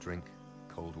 Our drink,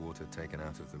 cold water taken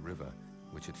out of the river,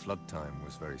 which at flood time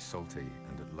was very salty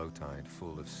and at low tide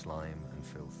full of slime and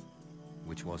filth,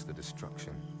 which was the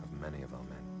destruction of many of our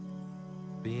men.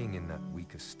 Being in that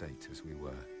weak estate as we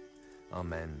were, our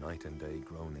men night and day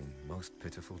groaning, most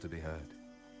pitiful to be heard.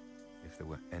 If there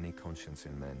were any conscience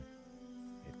in men,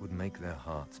 it would make their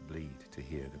hearts bleed to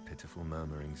hear the pitiful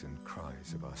murmurings and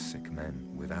cries of our sick men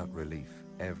without relief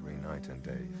every night and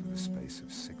day for the space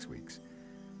of 6 weeks.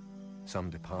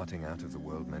 Some departing out of the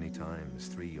world many times,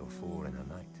 3 or 4 in a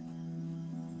night,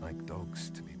 like dogs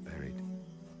to be buried.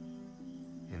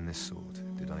 In this sort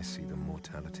did I see the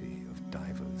mortality of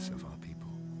divers of our people.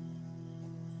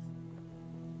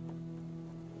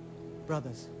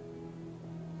 Brothers,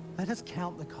 let us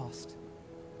count the cost.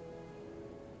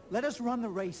 Let us run the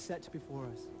race set before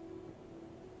us.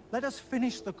 Let us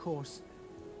finish the course.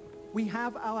 We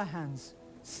have our hands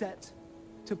set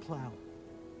to plow.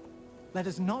 Let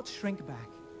us not shrink back.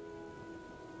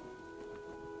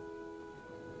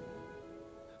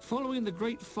 Following the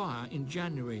Great Fire in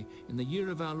January in the year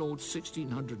of our Lord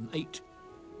 1608,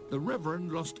 the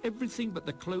Reverend lost everything but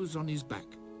the clothes on his back.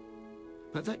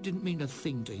 But that didn't mean a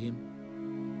thing to him.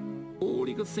 All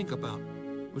he could think about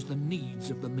was the needs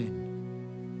of the men.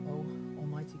 O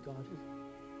Almighty God,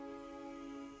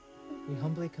 we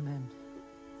humbly commend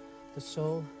the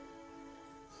soul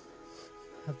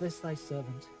of this thy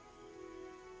servant,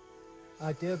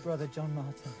 our dear brother John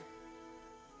Martin.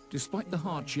 Despite the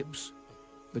hardships,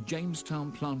 the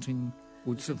Jamestown planting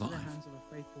would survive. Into the hands of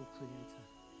a faithful Creator.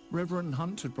 Reverend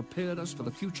Hunt had prepared us for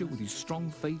the future with his strong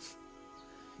faith,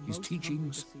 his Most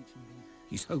teachings, humbly beseeching thee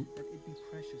his hope, that it be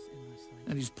precious in thy sight.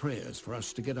 and his prayers for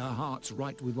us to get our hearts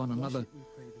right with one Wash another it, we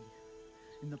pray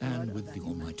thee, in the blood and of with that the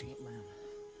Almighty. immaculate Lamb,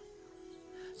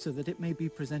 so that it may be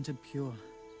presented pure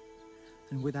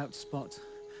and without spot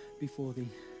before thee.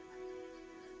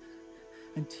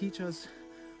 And teach us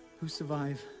who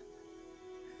survive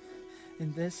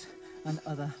in this and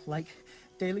other like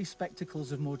daily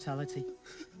spectacles of mortality,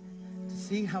 to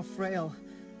see how frail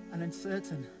and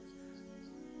uncertain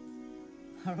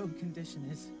our own condition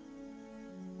is,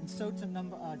 and so to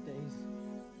number our days,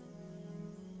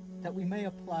 that we may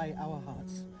apply our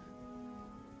hearts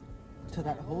to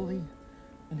that holy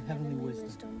and heavenly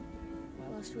wisdom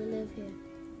whilst we live here,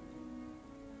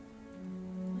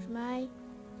 which may,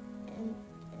 in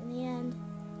the end,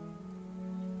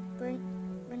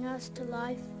 bring us to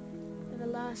life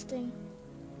everlasting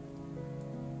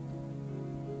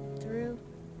through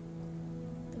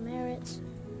the merits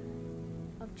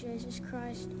of Jesus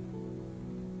Christ,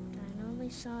 thine only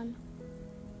Son,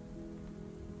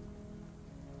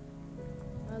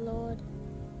 our Lord.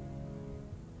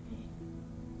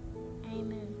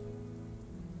 Amen.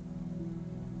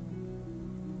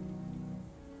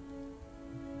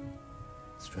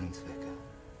 Strength, Vicar.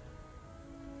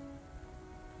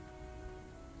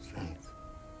 Strength.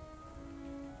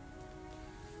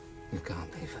 You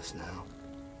can't leave us now.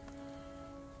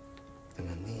 I'm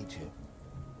gonna need you.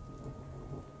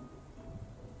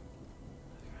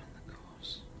 Run the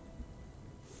course.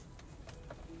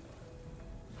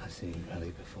 I see you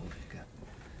rally before, Vicar.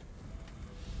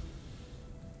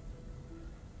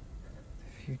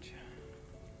 The future.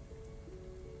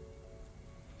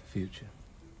 The future.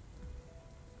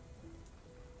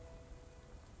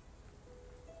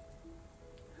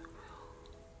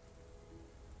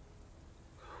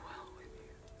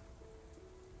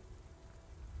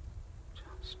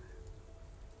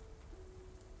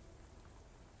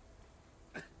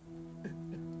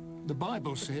 The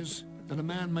Bible says that a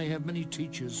man may have many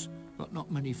teachers, but not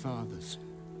many fathers.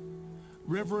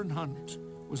 Reverend Hunt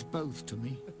was both to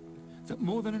me, that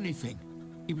more than anything,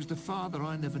 he was the father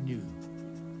I never knew.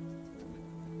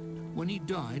 When he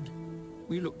died,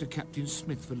 we looked to Captain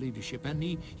Smith for leadership, and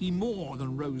he more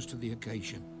than rose to the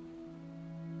occasion.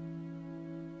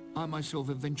 I myself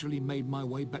eventually made my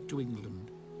way back to England.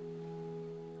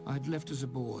 I had left as a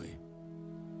boy.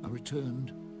 I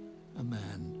returned a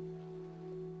man.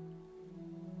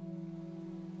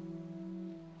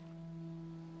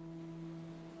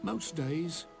 Most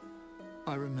days,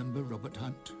 I remember Robert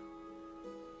Hunt.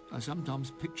 I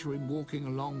sometimes picture him walking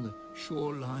along the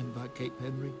shoreline by Cape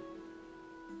Henry.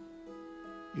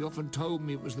 He often told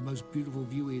me it was the most beautiful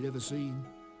view he'd ever seen.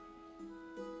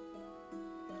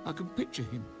 I can picture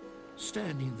him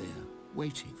standing there,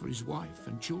 waiting for his wife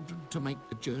and children to make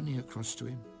the journey across to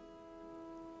him.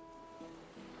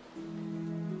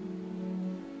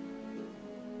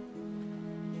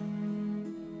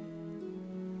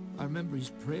 I remember his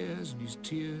prayers and his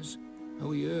tears,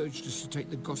 how he urged us to take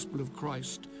the gospel of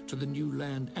Christ to the new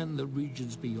land and the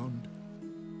regions beyond.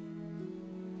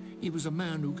 He was a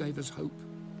man who gave us hope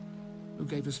who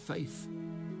gave us faith,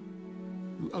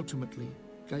 who ultimately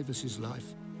gave us his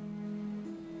life.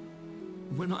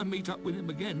 When I meet up with him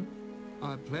again,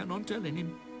 I plan on telling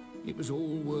him it was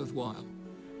all worthwhile.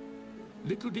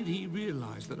 Little did he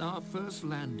realize that our first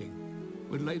landing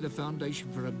would lay the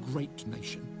foundation for a great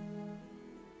nation.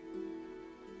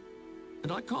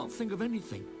 And I can't think of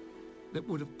anything that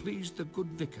would have pleased the good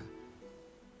vicar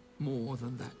more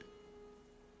than that.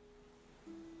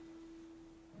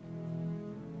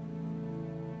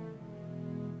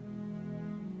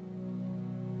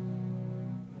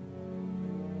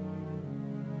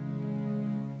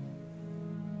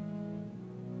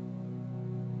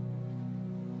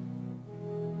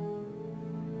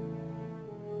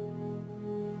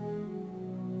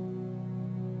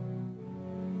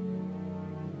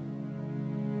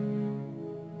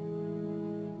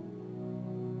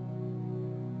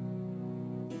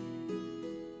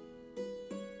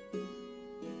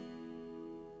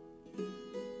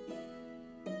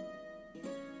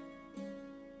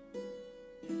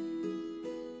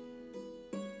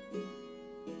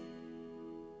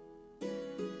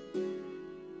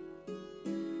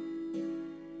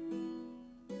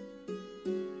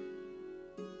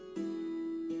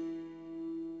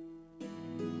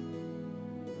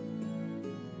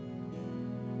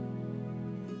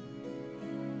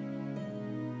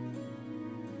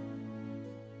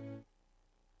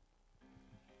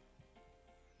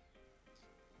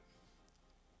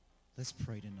 Let's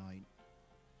pray tonight.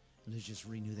 Let's just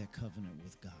renew that covenant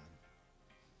with God.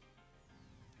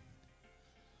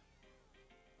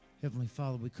 Heavenly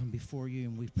Father, we come before you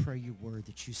and we pray your word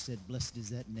that you said, blessed is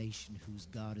that nation whose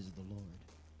God is the Lord.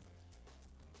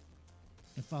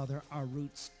 And Father, our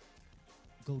roots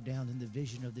go down in the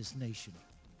vision of this nation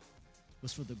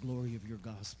was for the glory of your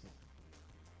gospel.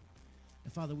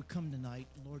 And Father, we come tonight,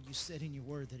 and Lord, you said in your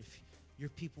word that if your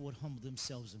people would humble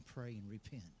themselves and pray and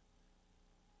repent,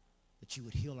 that you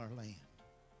would heal our land.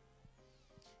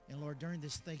 And Lord, during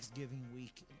this Thanksgiving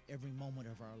week, every moment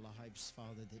of our lives,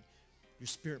 Father, that your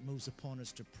Spirit moves upon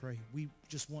us to pray, we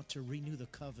just want to renew the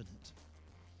covenant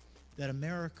that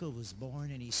America was born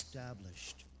and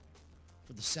established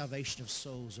for the salvation of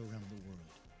souls around the world.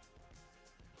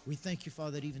 We thank you,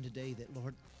 Father, that even today that,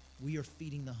 Lord, we are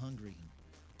feeding the hungry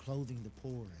and clothing the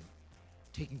poor and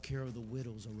taking care of the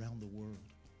widows around the world.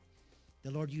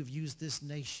 That, Lord, you've used this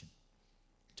nation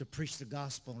to preach the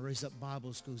gospel and raise up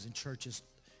Bible schools and churches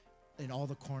in all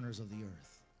the corners of the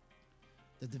earth.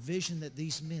 That the vision that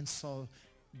these men saw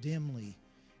dimly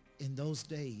in those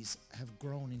days have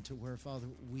grown into where, Father,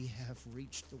 we have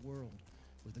reached the world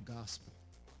with the gospel.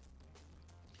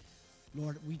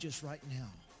 Lord, we just right now,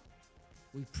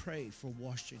 we pray for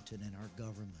Washington and our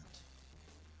government.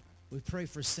 We pray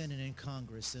for Senate and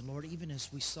Congress. And Lord, even as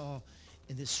we saw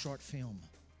in this short film,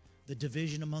 the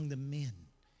division among the men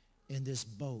in this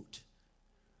boat,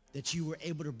 that you were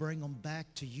able to bring them back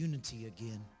to unity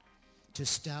again, to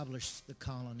establish the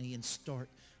colony and start,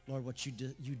 Lord, what you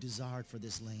desired for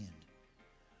this land.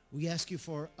 We ask you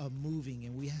for a moving,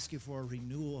 and we ask you for a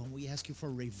renewal, and we ask you for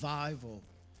a revival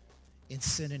in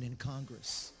Senate and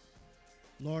Congress.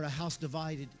 Lord, a house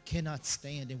divided cannot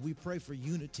stand, and we pray for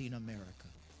unity in America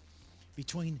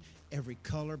between every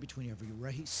color, between every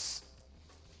race.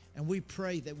 And we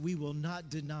pray that we will not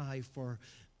deny for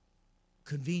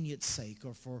convenience sake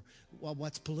or for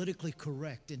what's politically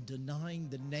correct in denying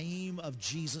the name of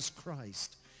Jesus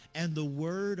Christ and the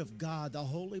Word of God, the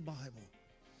Holy Bible,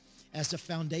 as the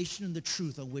foundation and the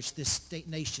truth on which this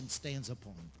nation stands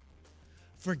upon.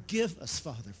 Forgive us,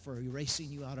 Father, for erasing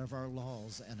you out of our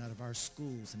laws and out of our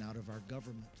schools and out of our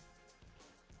government.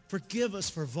 Forgive us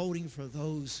for voting for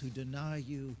those who deny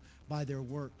you by their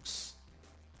works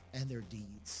and their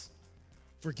deeds.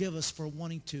 Forgive us for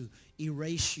wanting to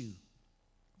erase you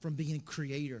from being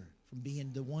creator, from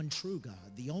being the one true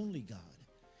God, the only God,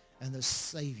 and the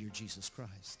Savior, Jesus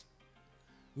Christ.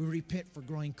 We repent for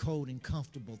growing cold and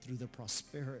comfortable through the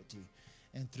prosperity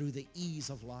and through the ease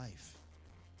of life,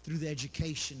 through the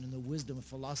education and the wisdom and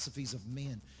philosophies of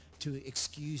men to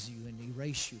excuse you and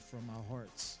erase you from our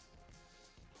hearts.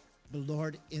 But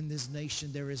Lord, in this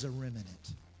nation there is a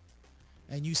remnant.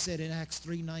 And you said in Acts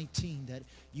 3:19 that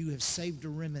you have saved a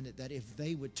remnant, that if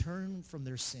they would turn from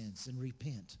their sins and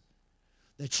repent,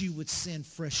 that you would send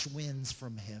fresh winds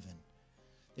from heaven,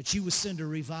 that you would send a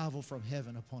revival from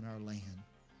heaven upon our land.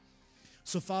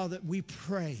 So, Father, we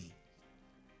pray,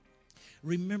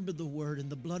 remember the word and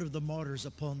the blood of the martyrs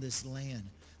upon this land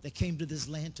that came to this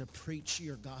land to preach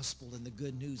your gospel and the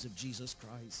good news of Jesus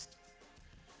Christ.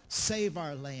 Save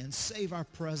our land. Save our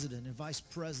president and vice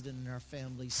president and our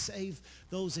families. Save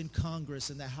those in Congress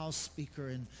and the House Speaker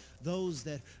and those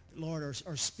that, Lord,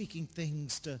 are speaking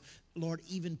things to, Lord,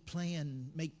 even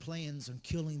make plans on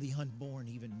killing the unborn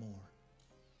even more.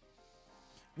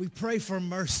 We pray for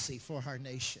mercy for our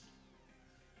nation.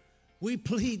 We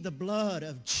plead the blood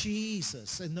of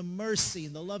Jesus and the mercy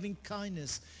and the loving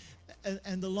kindness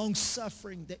and the long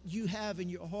suffering that you have in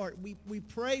your heart. We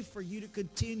pray for you to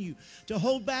continue to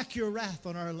hold back your wrath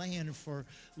on our land for,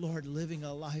 Lord, living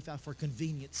a life out for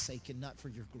convenience sake and not for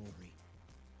your glory.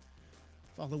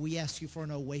 Father, we ask you for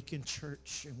an awakened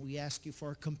church, and we ask you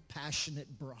for a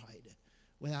compassionate bride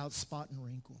without spot and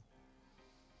wrinkle,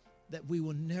 that we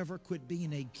will never quit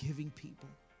being a giving people,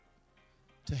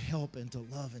 to help and to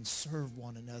love and serve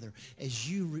one another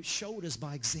as you showed us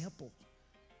by example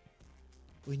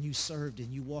when you served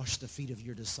and you washed the feet of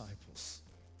your disciples.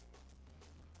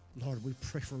 Lord, we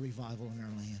pray for revival in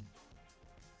our land.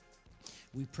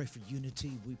 We pray for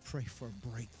unity. We pray for a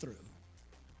breakthrough.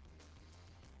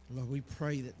 Lord, we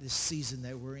pray that this season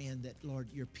that we're in, that, Lord,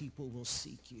 your people will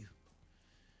seek you.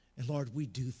 And Lord, we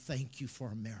do thank you for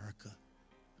America.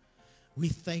 We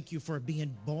thank you for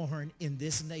being born in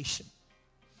this nation.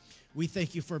 We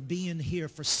thank you for being here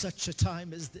for such a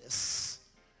time as this.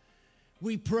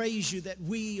 We praise you that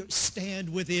we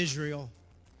stand with Israel,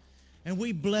 and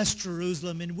we bless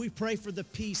Jerusalem, and we pray for the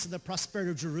peace and the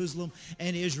prosperity of Jerusalem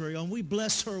and Israel, and we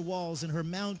bless her walls and her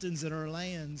mountains and her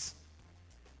lands.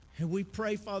 And we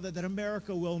pray, Father, that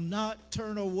America will not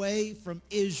turn away from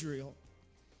Israel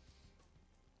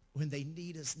when they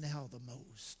need us now the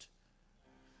most.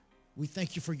 We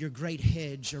thank you for your great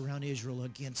hedge around Israel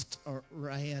against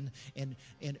Iran and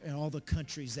all the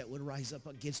countries that would rise up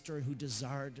against her who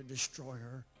desired to destroy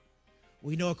her.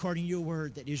 We know according to your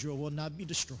word that Israel will not be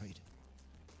destroyed,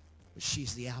 but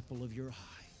she's the apple of your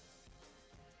eye.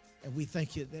 And we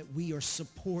thank you that we are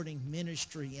supporting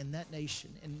ministry in that nation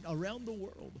and around the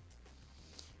world.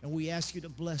 And we ask you to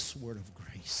bless Word of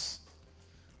Grace.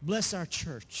 Bless our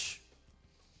church.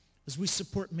 As we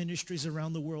support ministries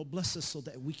around the world, bless us so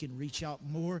that we can reach out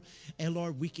more. And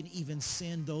Lord, we can even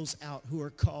send those out who are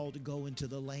called to go into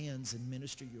the lands and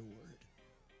minister your word.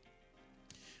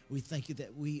 We thank you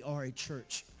that we are a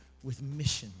church with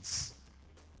missions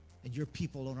and your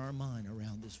people on our mind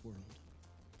around this world.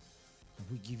 And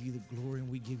we give you the glory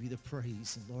and we give you the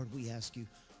praise. And Lord, we ask you,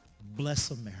 bless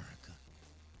America.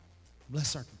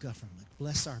 Bless our government.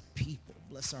 Bless our people.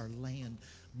 Bless our land.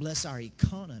 Bless our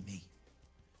economy.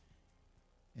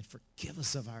 And forgive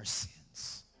us of our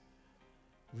sins.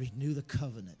 Renew the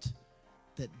covenant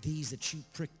that these that you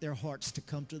pricked their hearts to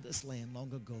come to this land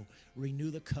long ago,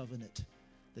 renew the covenant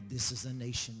that this is a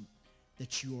nation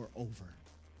that you are over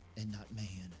and not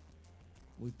man.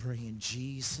 We pray in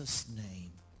Jesus'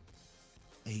 name.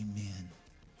 Amen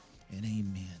and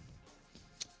amen.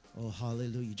 Oh,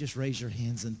 hallelujah. Just raise your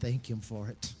hands and thank him for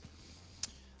it.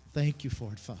 Thank you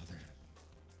for it, Father.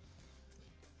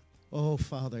 Oh,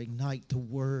 Father, ignite the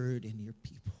word in your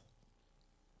people.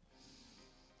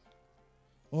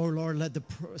 Oh, Lord, let the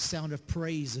sound of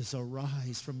praises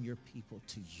arise from your people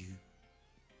to you.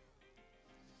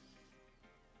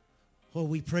 Oh,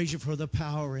 we praise you for the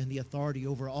power and the authority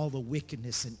over all the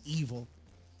wickedness and evil.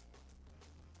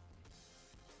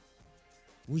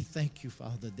 We thank you,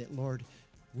 Father, that, Lord,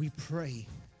 we pray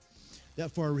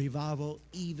that for a revival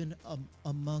even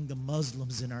among the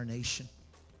Muslims in our nation,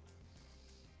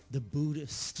 the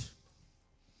Buddhists,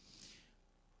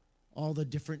 all the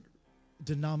different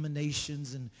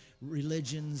denominations and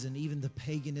religions and even the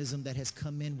paganism that has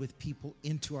come in with people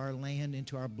into our land,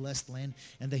 into our blessed land,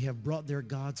 and they have brought their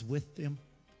gods with them,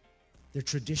 their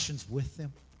traditions with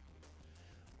them.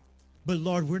 But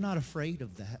Lord, we're not afraid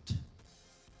of that.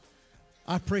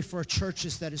 I pray for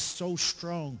churches that is so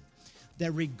strong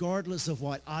that regardless of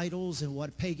what idols and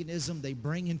what paganism they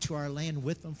bring into our land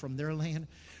with them from their land,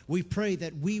 we pray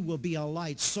that we will be a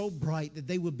light so bright that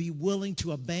they will be willing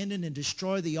to abandon and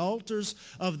destroy the altars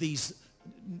of these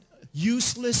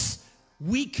useless,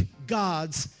 weak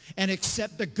gods and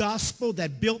accept the gospel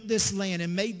that built this land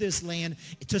and made this land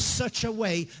to such a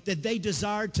way that they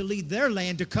desired to leave their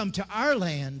land to come to our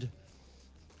land.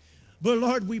 But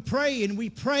Lord, we pray, and we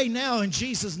pray now in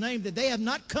Jesus' name that they have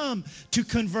not come to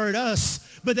convert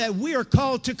us, but that we are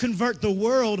called to convert the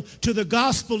world to the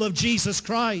gospel of Jesus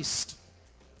Christ.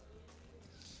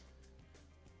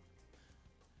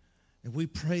 And we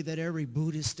pray that every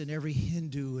Buddhist and every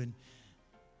Hindu and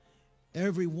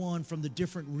everyone from the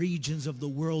different regions of the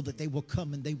world, that they will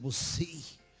come and they will see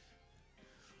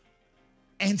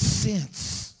and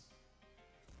sense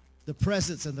the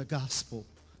presence and the gospel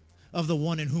of the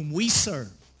one in whom we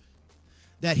serve,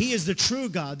 that he is the true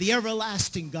God, the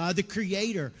everlasting God, the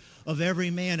creator of every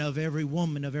man, of every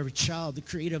woman, of every child, the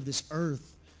creator of this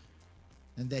earth,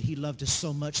 and that he loved us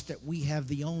so much that we have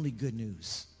the only good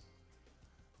news,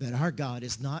 that our God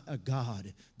is not a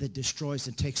God that destroys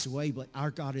and takes away, but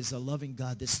our God is a loving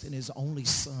God that sent his only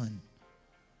Son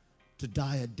to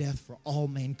die a death for all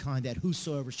mankind, that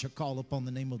whosoever shall call upon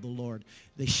the name of the Lord,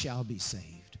 they shall be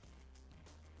saved.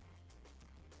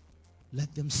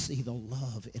 Let them see the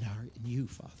love in you,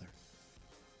 Father.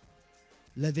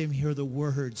 Let them hear the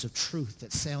words of truth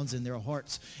that sounds in their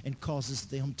hearts and causes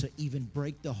them to even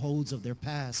break the holds of their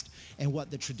past and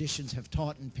what the traditions have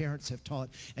taught and parents have taught.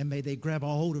 And may they grab a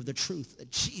hold of the truth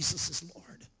that Jesus is Lord.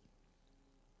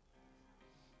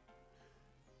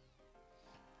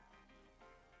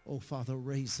 Oh, Father,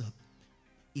 raise up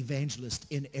evangelists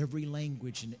in every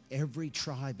language, in every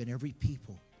tribe, and every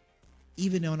people,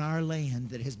 even on our land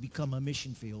that has become a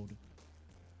mission field.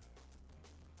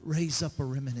 Raise up a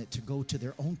remnant to go to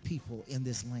their own people in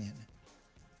this land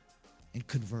and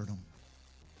convert them.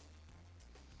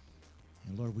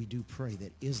 And Lord, we do pray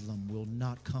that Islam will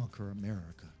not conquer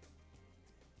America,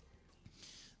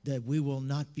 that we will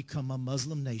not become a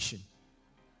Muslim nation,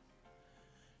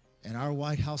 and our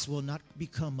White House will not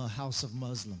become a house of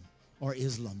Muslim or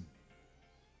Islam.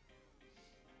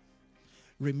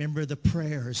 Remember the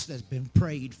prayers that have been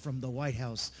prayed from the White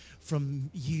House from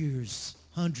years,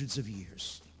 hundreds of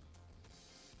years,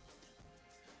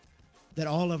 that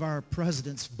all of our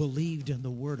presidents believed in the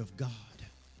Word of God.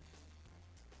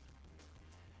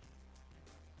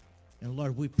 And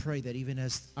Lord, we pray that even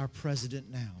as our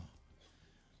president now,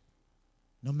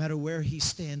 no matter where he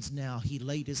stands now, he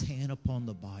laid his hand upon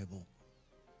the Bible.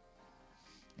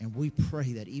 And we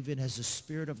pray that even as the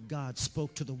Spirit of God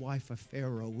spoke to the wife of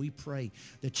Pharaoh, we pray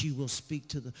that you will speak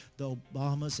to the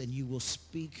Obamas, and you will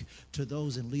speak to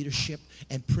those in leadership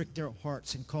and prick their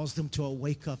hearts and cause them to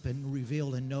wake up and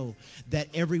reveal and know that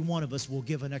every one of us will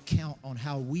give an account on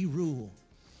how we rule.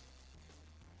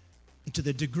 And to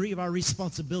the degree of our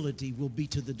responsibility will be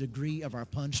to the degree of our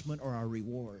punishment or our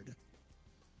reward.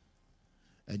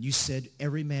 And you said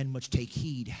every man must take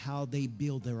heed how they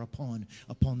build thereupon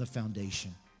the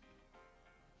foundation.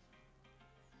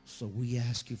 So we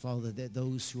ask you, Father, that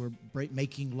those who are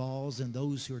making laws and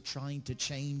those who are trying to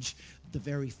change the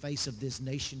very face of this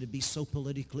nation to be so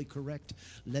politically correct,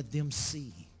 let them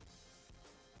see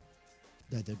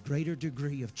that the greater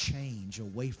degree of change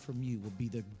away from you will be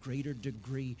the greater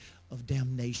degree of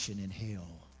damnation in hell.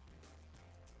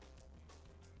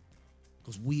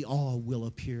 Because we all will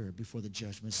appear before the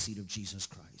judgment seat of Jesus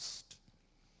Christ.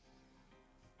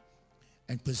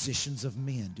 And positions of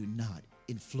men do not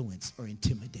influence or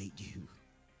intimidate you.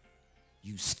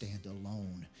 You stand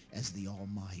alone as the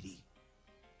Almighty.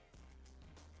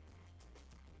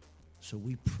 So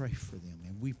we pray for them,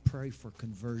 and we pray for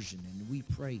conversion, and we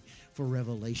pray for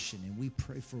revelation, and we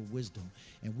pray for wisdom,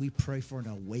 and we pray for an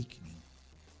awakening.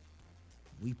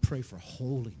 We pray for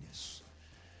holiness.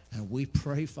 And we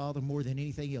pray, Father, more than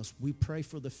anything else, we pray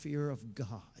for the fear of God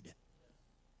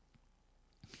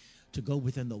to go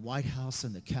within the White House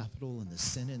and the Capitol and the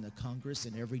Senate and the Congress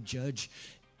and every judge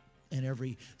and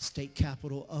every state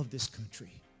capital of this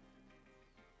country.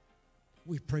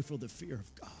 We pray for the fear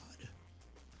of God,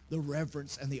 the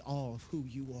reverence and the awe of who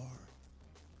you are,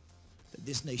 that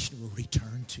this nation will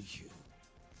return to you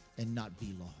and not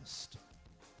be lost.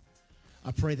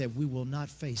 I pray that we will not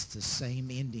face the same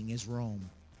ending as Rome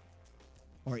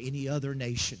or any other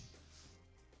nation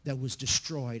that was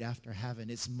destroyed after having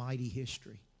its mighty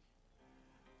history.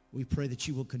 We pray that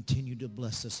you will continue to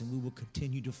bless us, and we will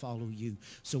continue to follow you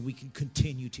so we can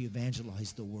continue to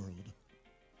evangelize the world.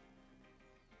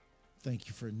 Thank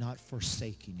you for not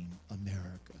forsaking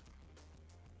America.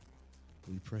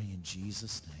 We pray in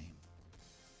Jesus'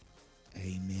 name.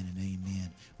 Amen and amen.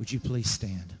 Would you please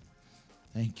stand?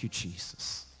 Thank you,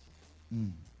 Jesus. I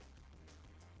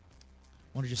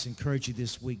want to just encourage you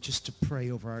this week just to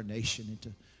pray over our nation and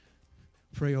to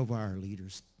pray over our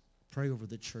leaders. Pray over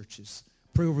the churches.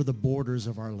 Pray over the borders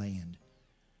of our land.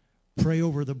 Pray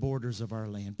over the borders of our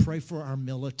land. Pray for our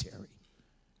military.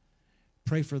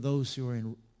 Pray for those who are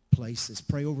in places.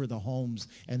 Pray over the homes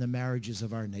and the marriages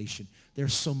of our nation.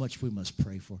 There's so much we must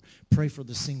pray for. Pray for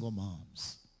the single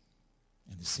moms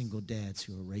and the single dads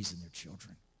who are raising their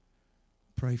children.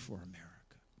 Pray for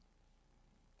America.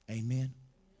 Amen.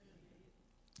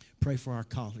 Pray for our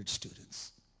college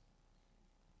students.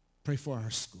 Pray for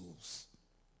our schools.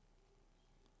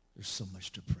 There's so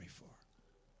much to pray for.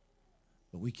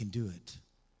 But we can do it.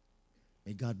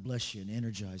 May God bless you and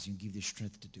energize you and give you the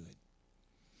strength to do it.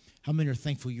 How many are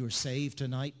thankful you are saved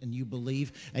tonight and you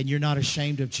believe and you're not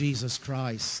ashamed of Jesus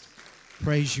Christ?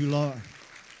 Praise you, Lord.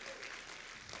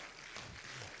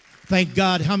 Thank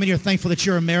God. How many are thankful that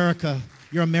you're America?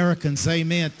 You're Americans.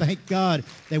 Amen. Thank God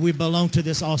that we belong to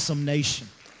this awesome nation.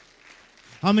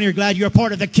 How many are glad you're a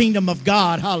part of the kingdom of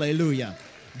God? Hallelujah.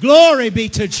 Glory be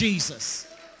to Jesus.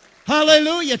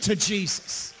 Hallelujah to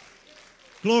Jesus.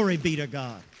 Glory be to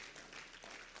God.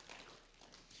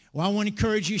 Well, I want to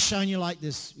encourage you, shine your light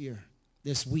this year,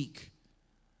 this week.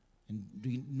 And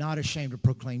be not ashamed to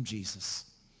proclaim Jesus.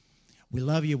 We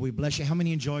love you. We bless you. How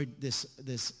many enjoyed this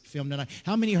film tonight?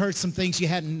 How many heard some things you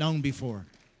hadn't known before?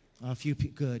 A few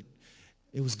people. Good.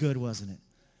 It was good, wasn't it?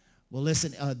 Well,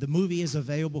 listen, the movie is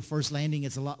available, First Landing.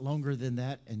 It's a lot longer than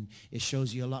that, and it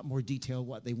shows you a lot more detail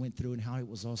what they went through and how it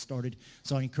was all started.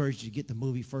 So I encourage you to get the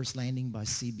movie First Landing by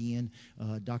CBN,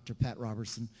 Dr. Pat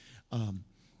Robertson.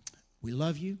 We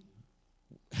love you.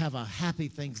 Have a happy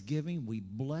Thanksgiving. We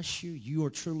bless you. You are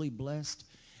truly blessed.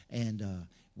 And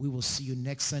we will see you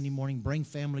next Sunday morning. Bring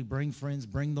family, bring friends,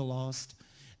 bring the lost.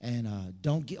 And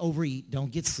don't overeat.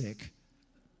 Don't get sick.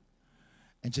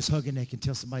 And just hug a neck and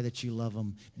tell somebody that you love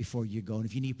them before you go. And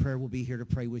if you need prayer, we'll be here to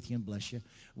pray with you and bless you.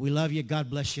 We love you.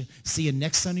 God bless you. See you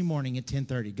next Sunday morning at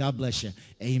 10:30. God bless you.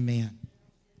 Amen.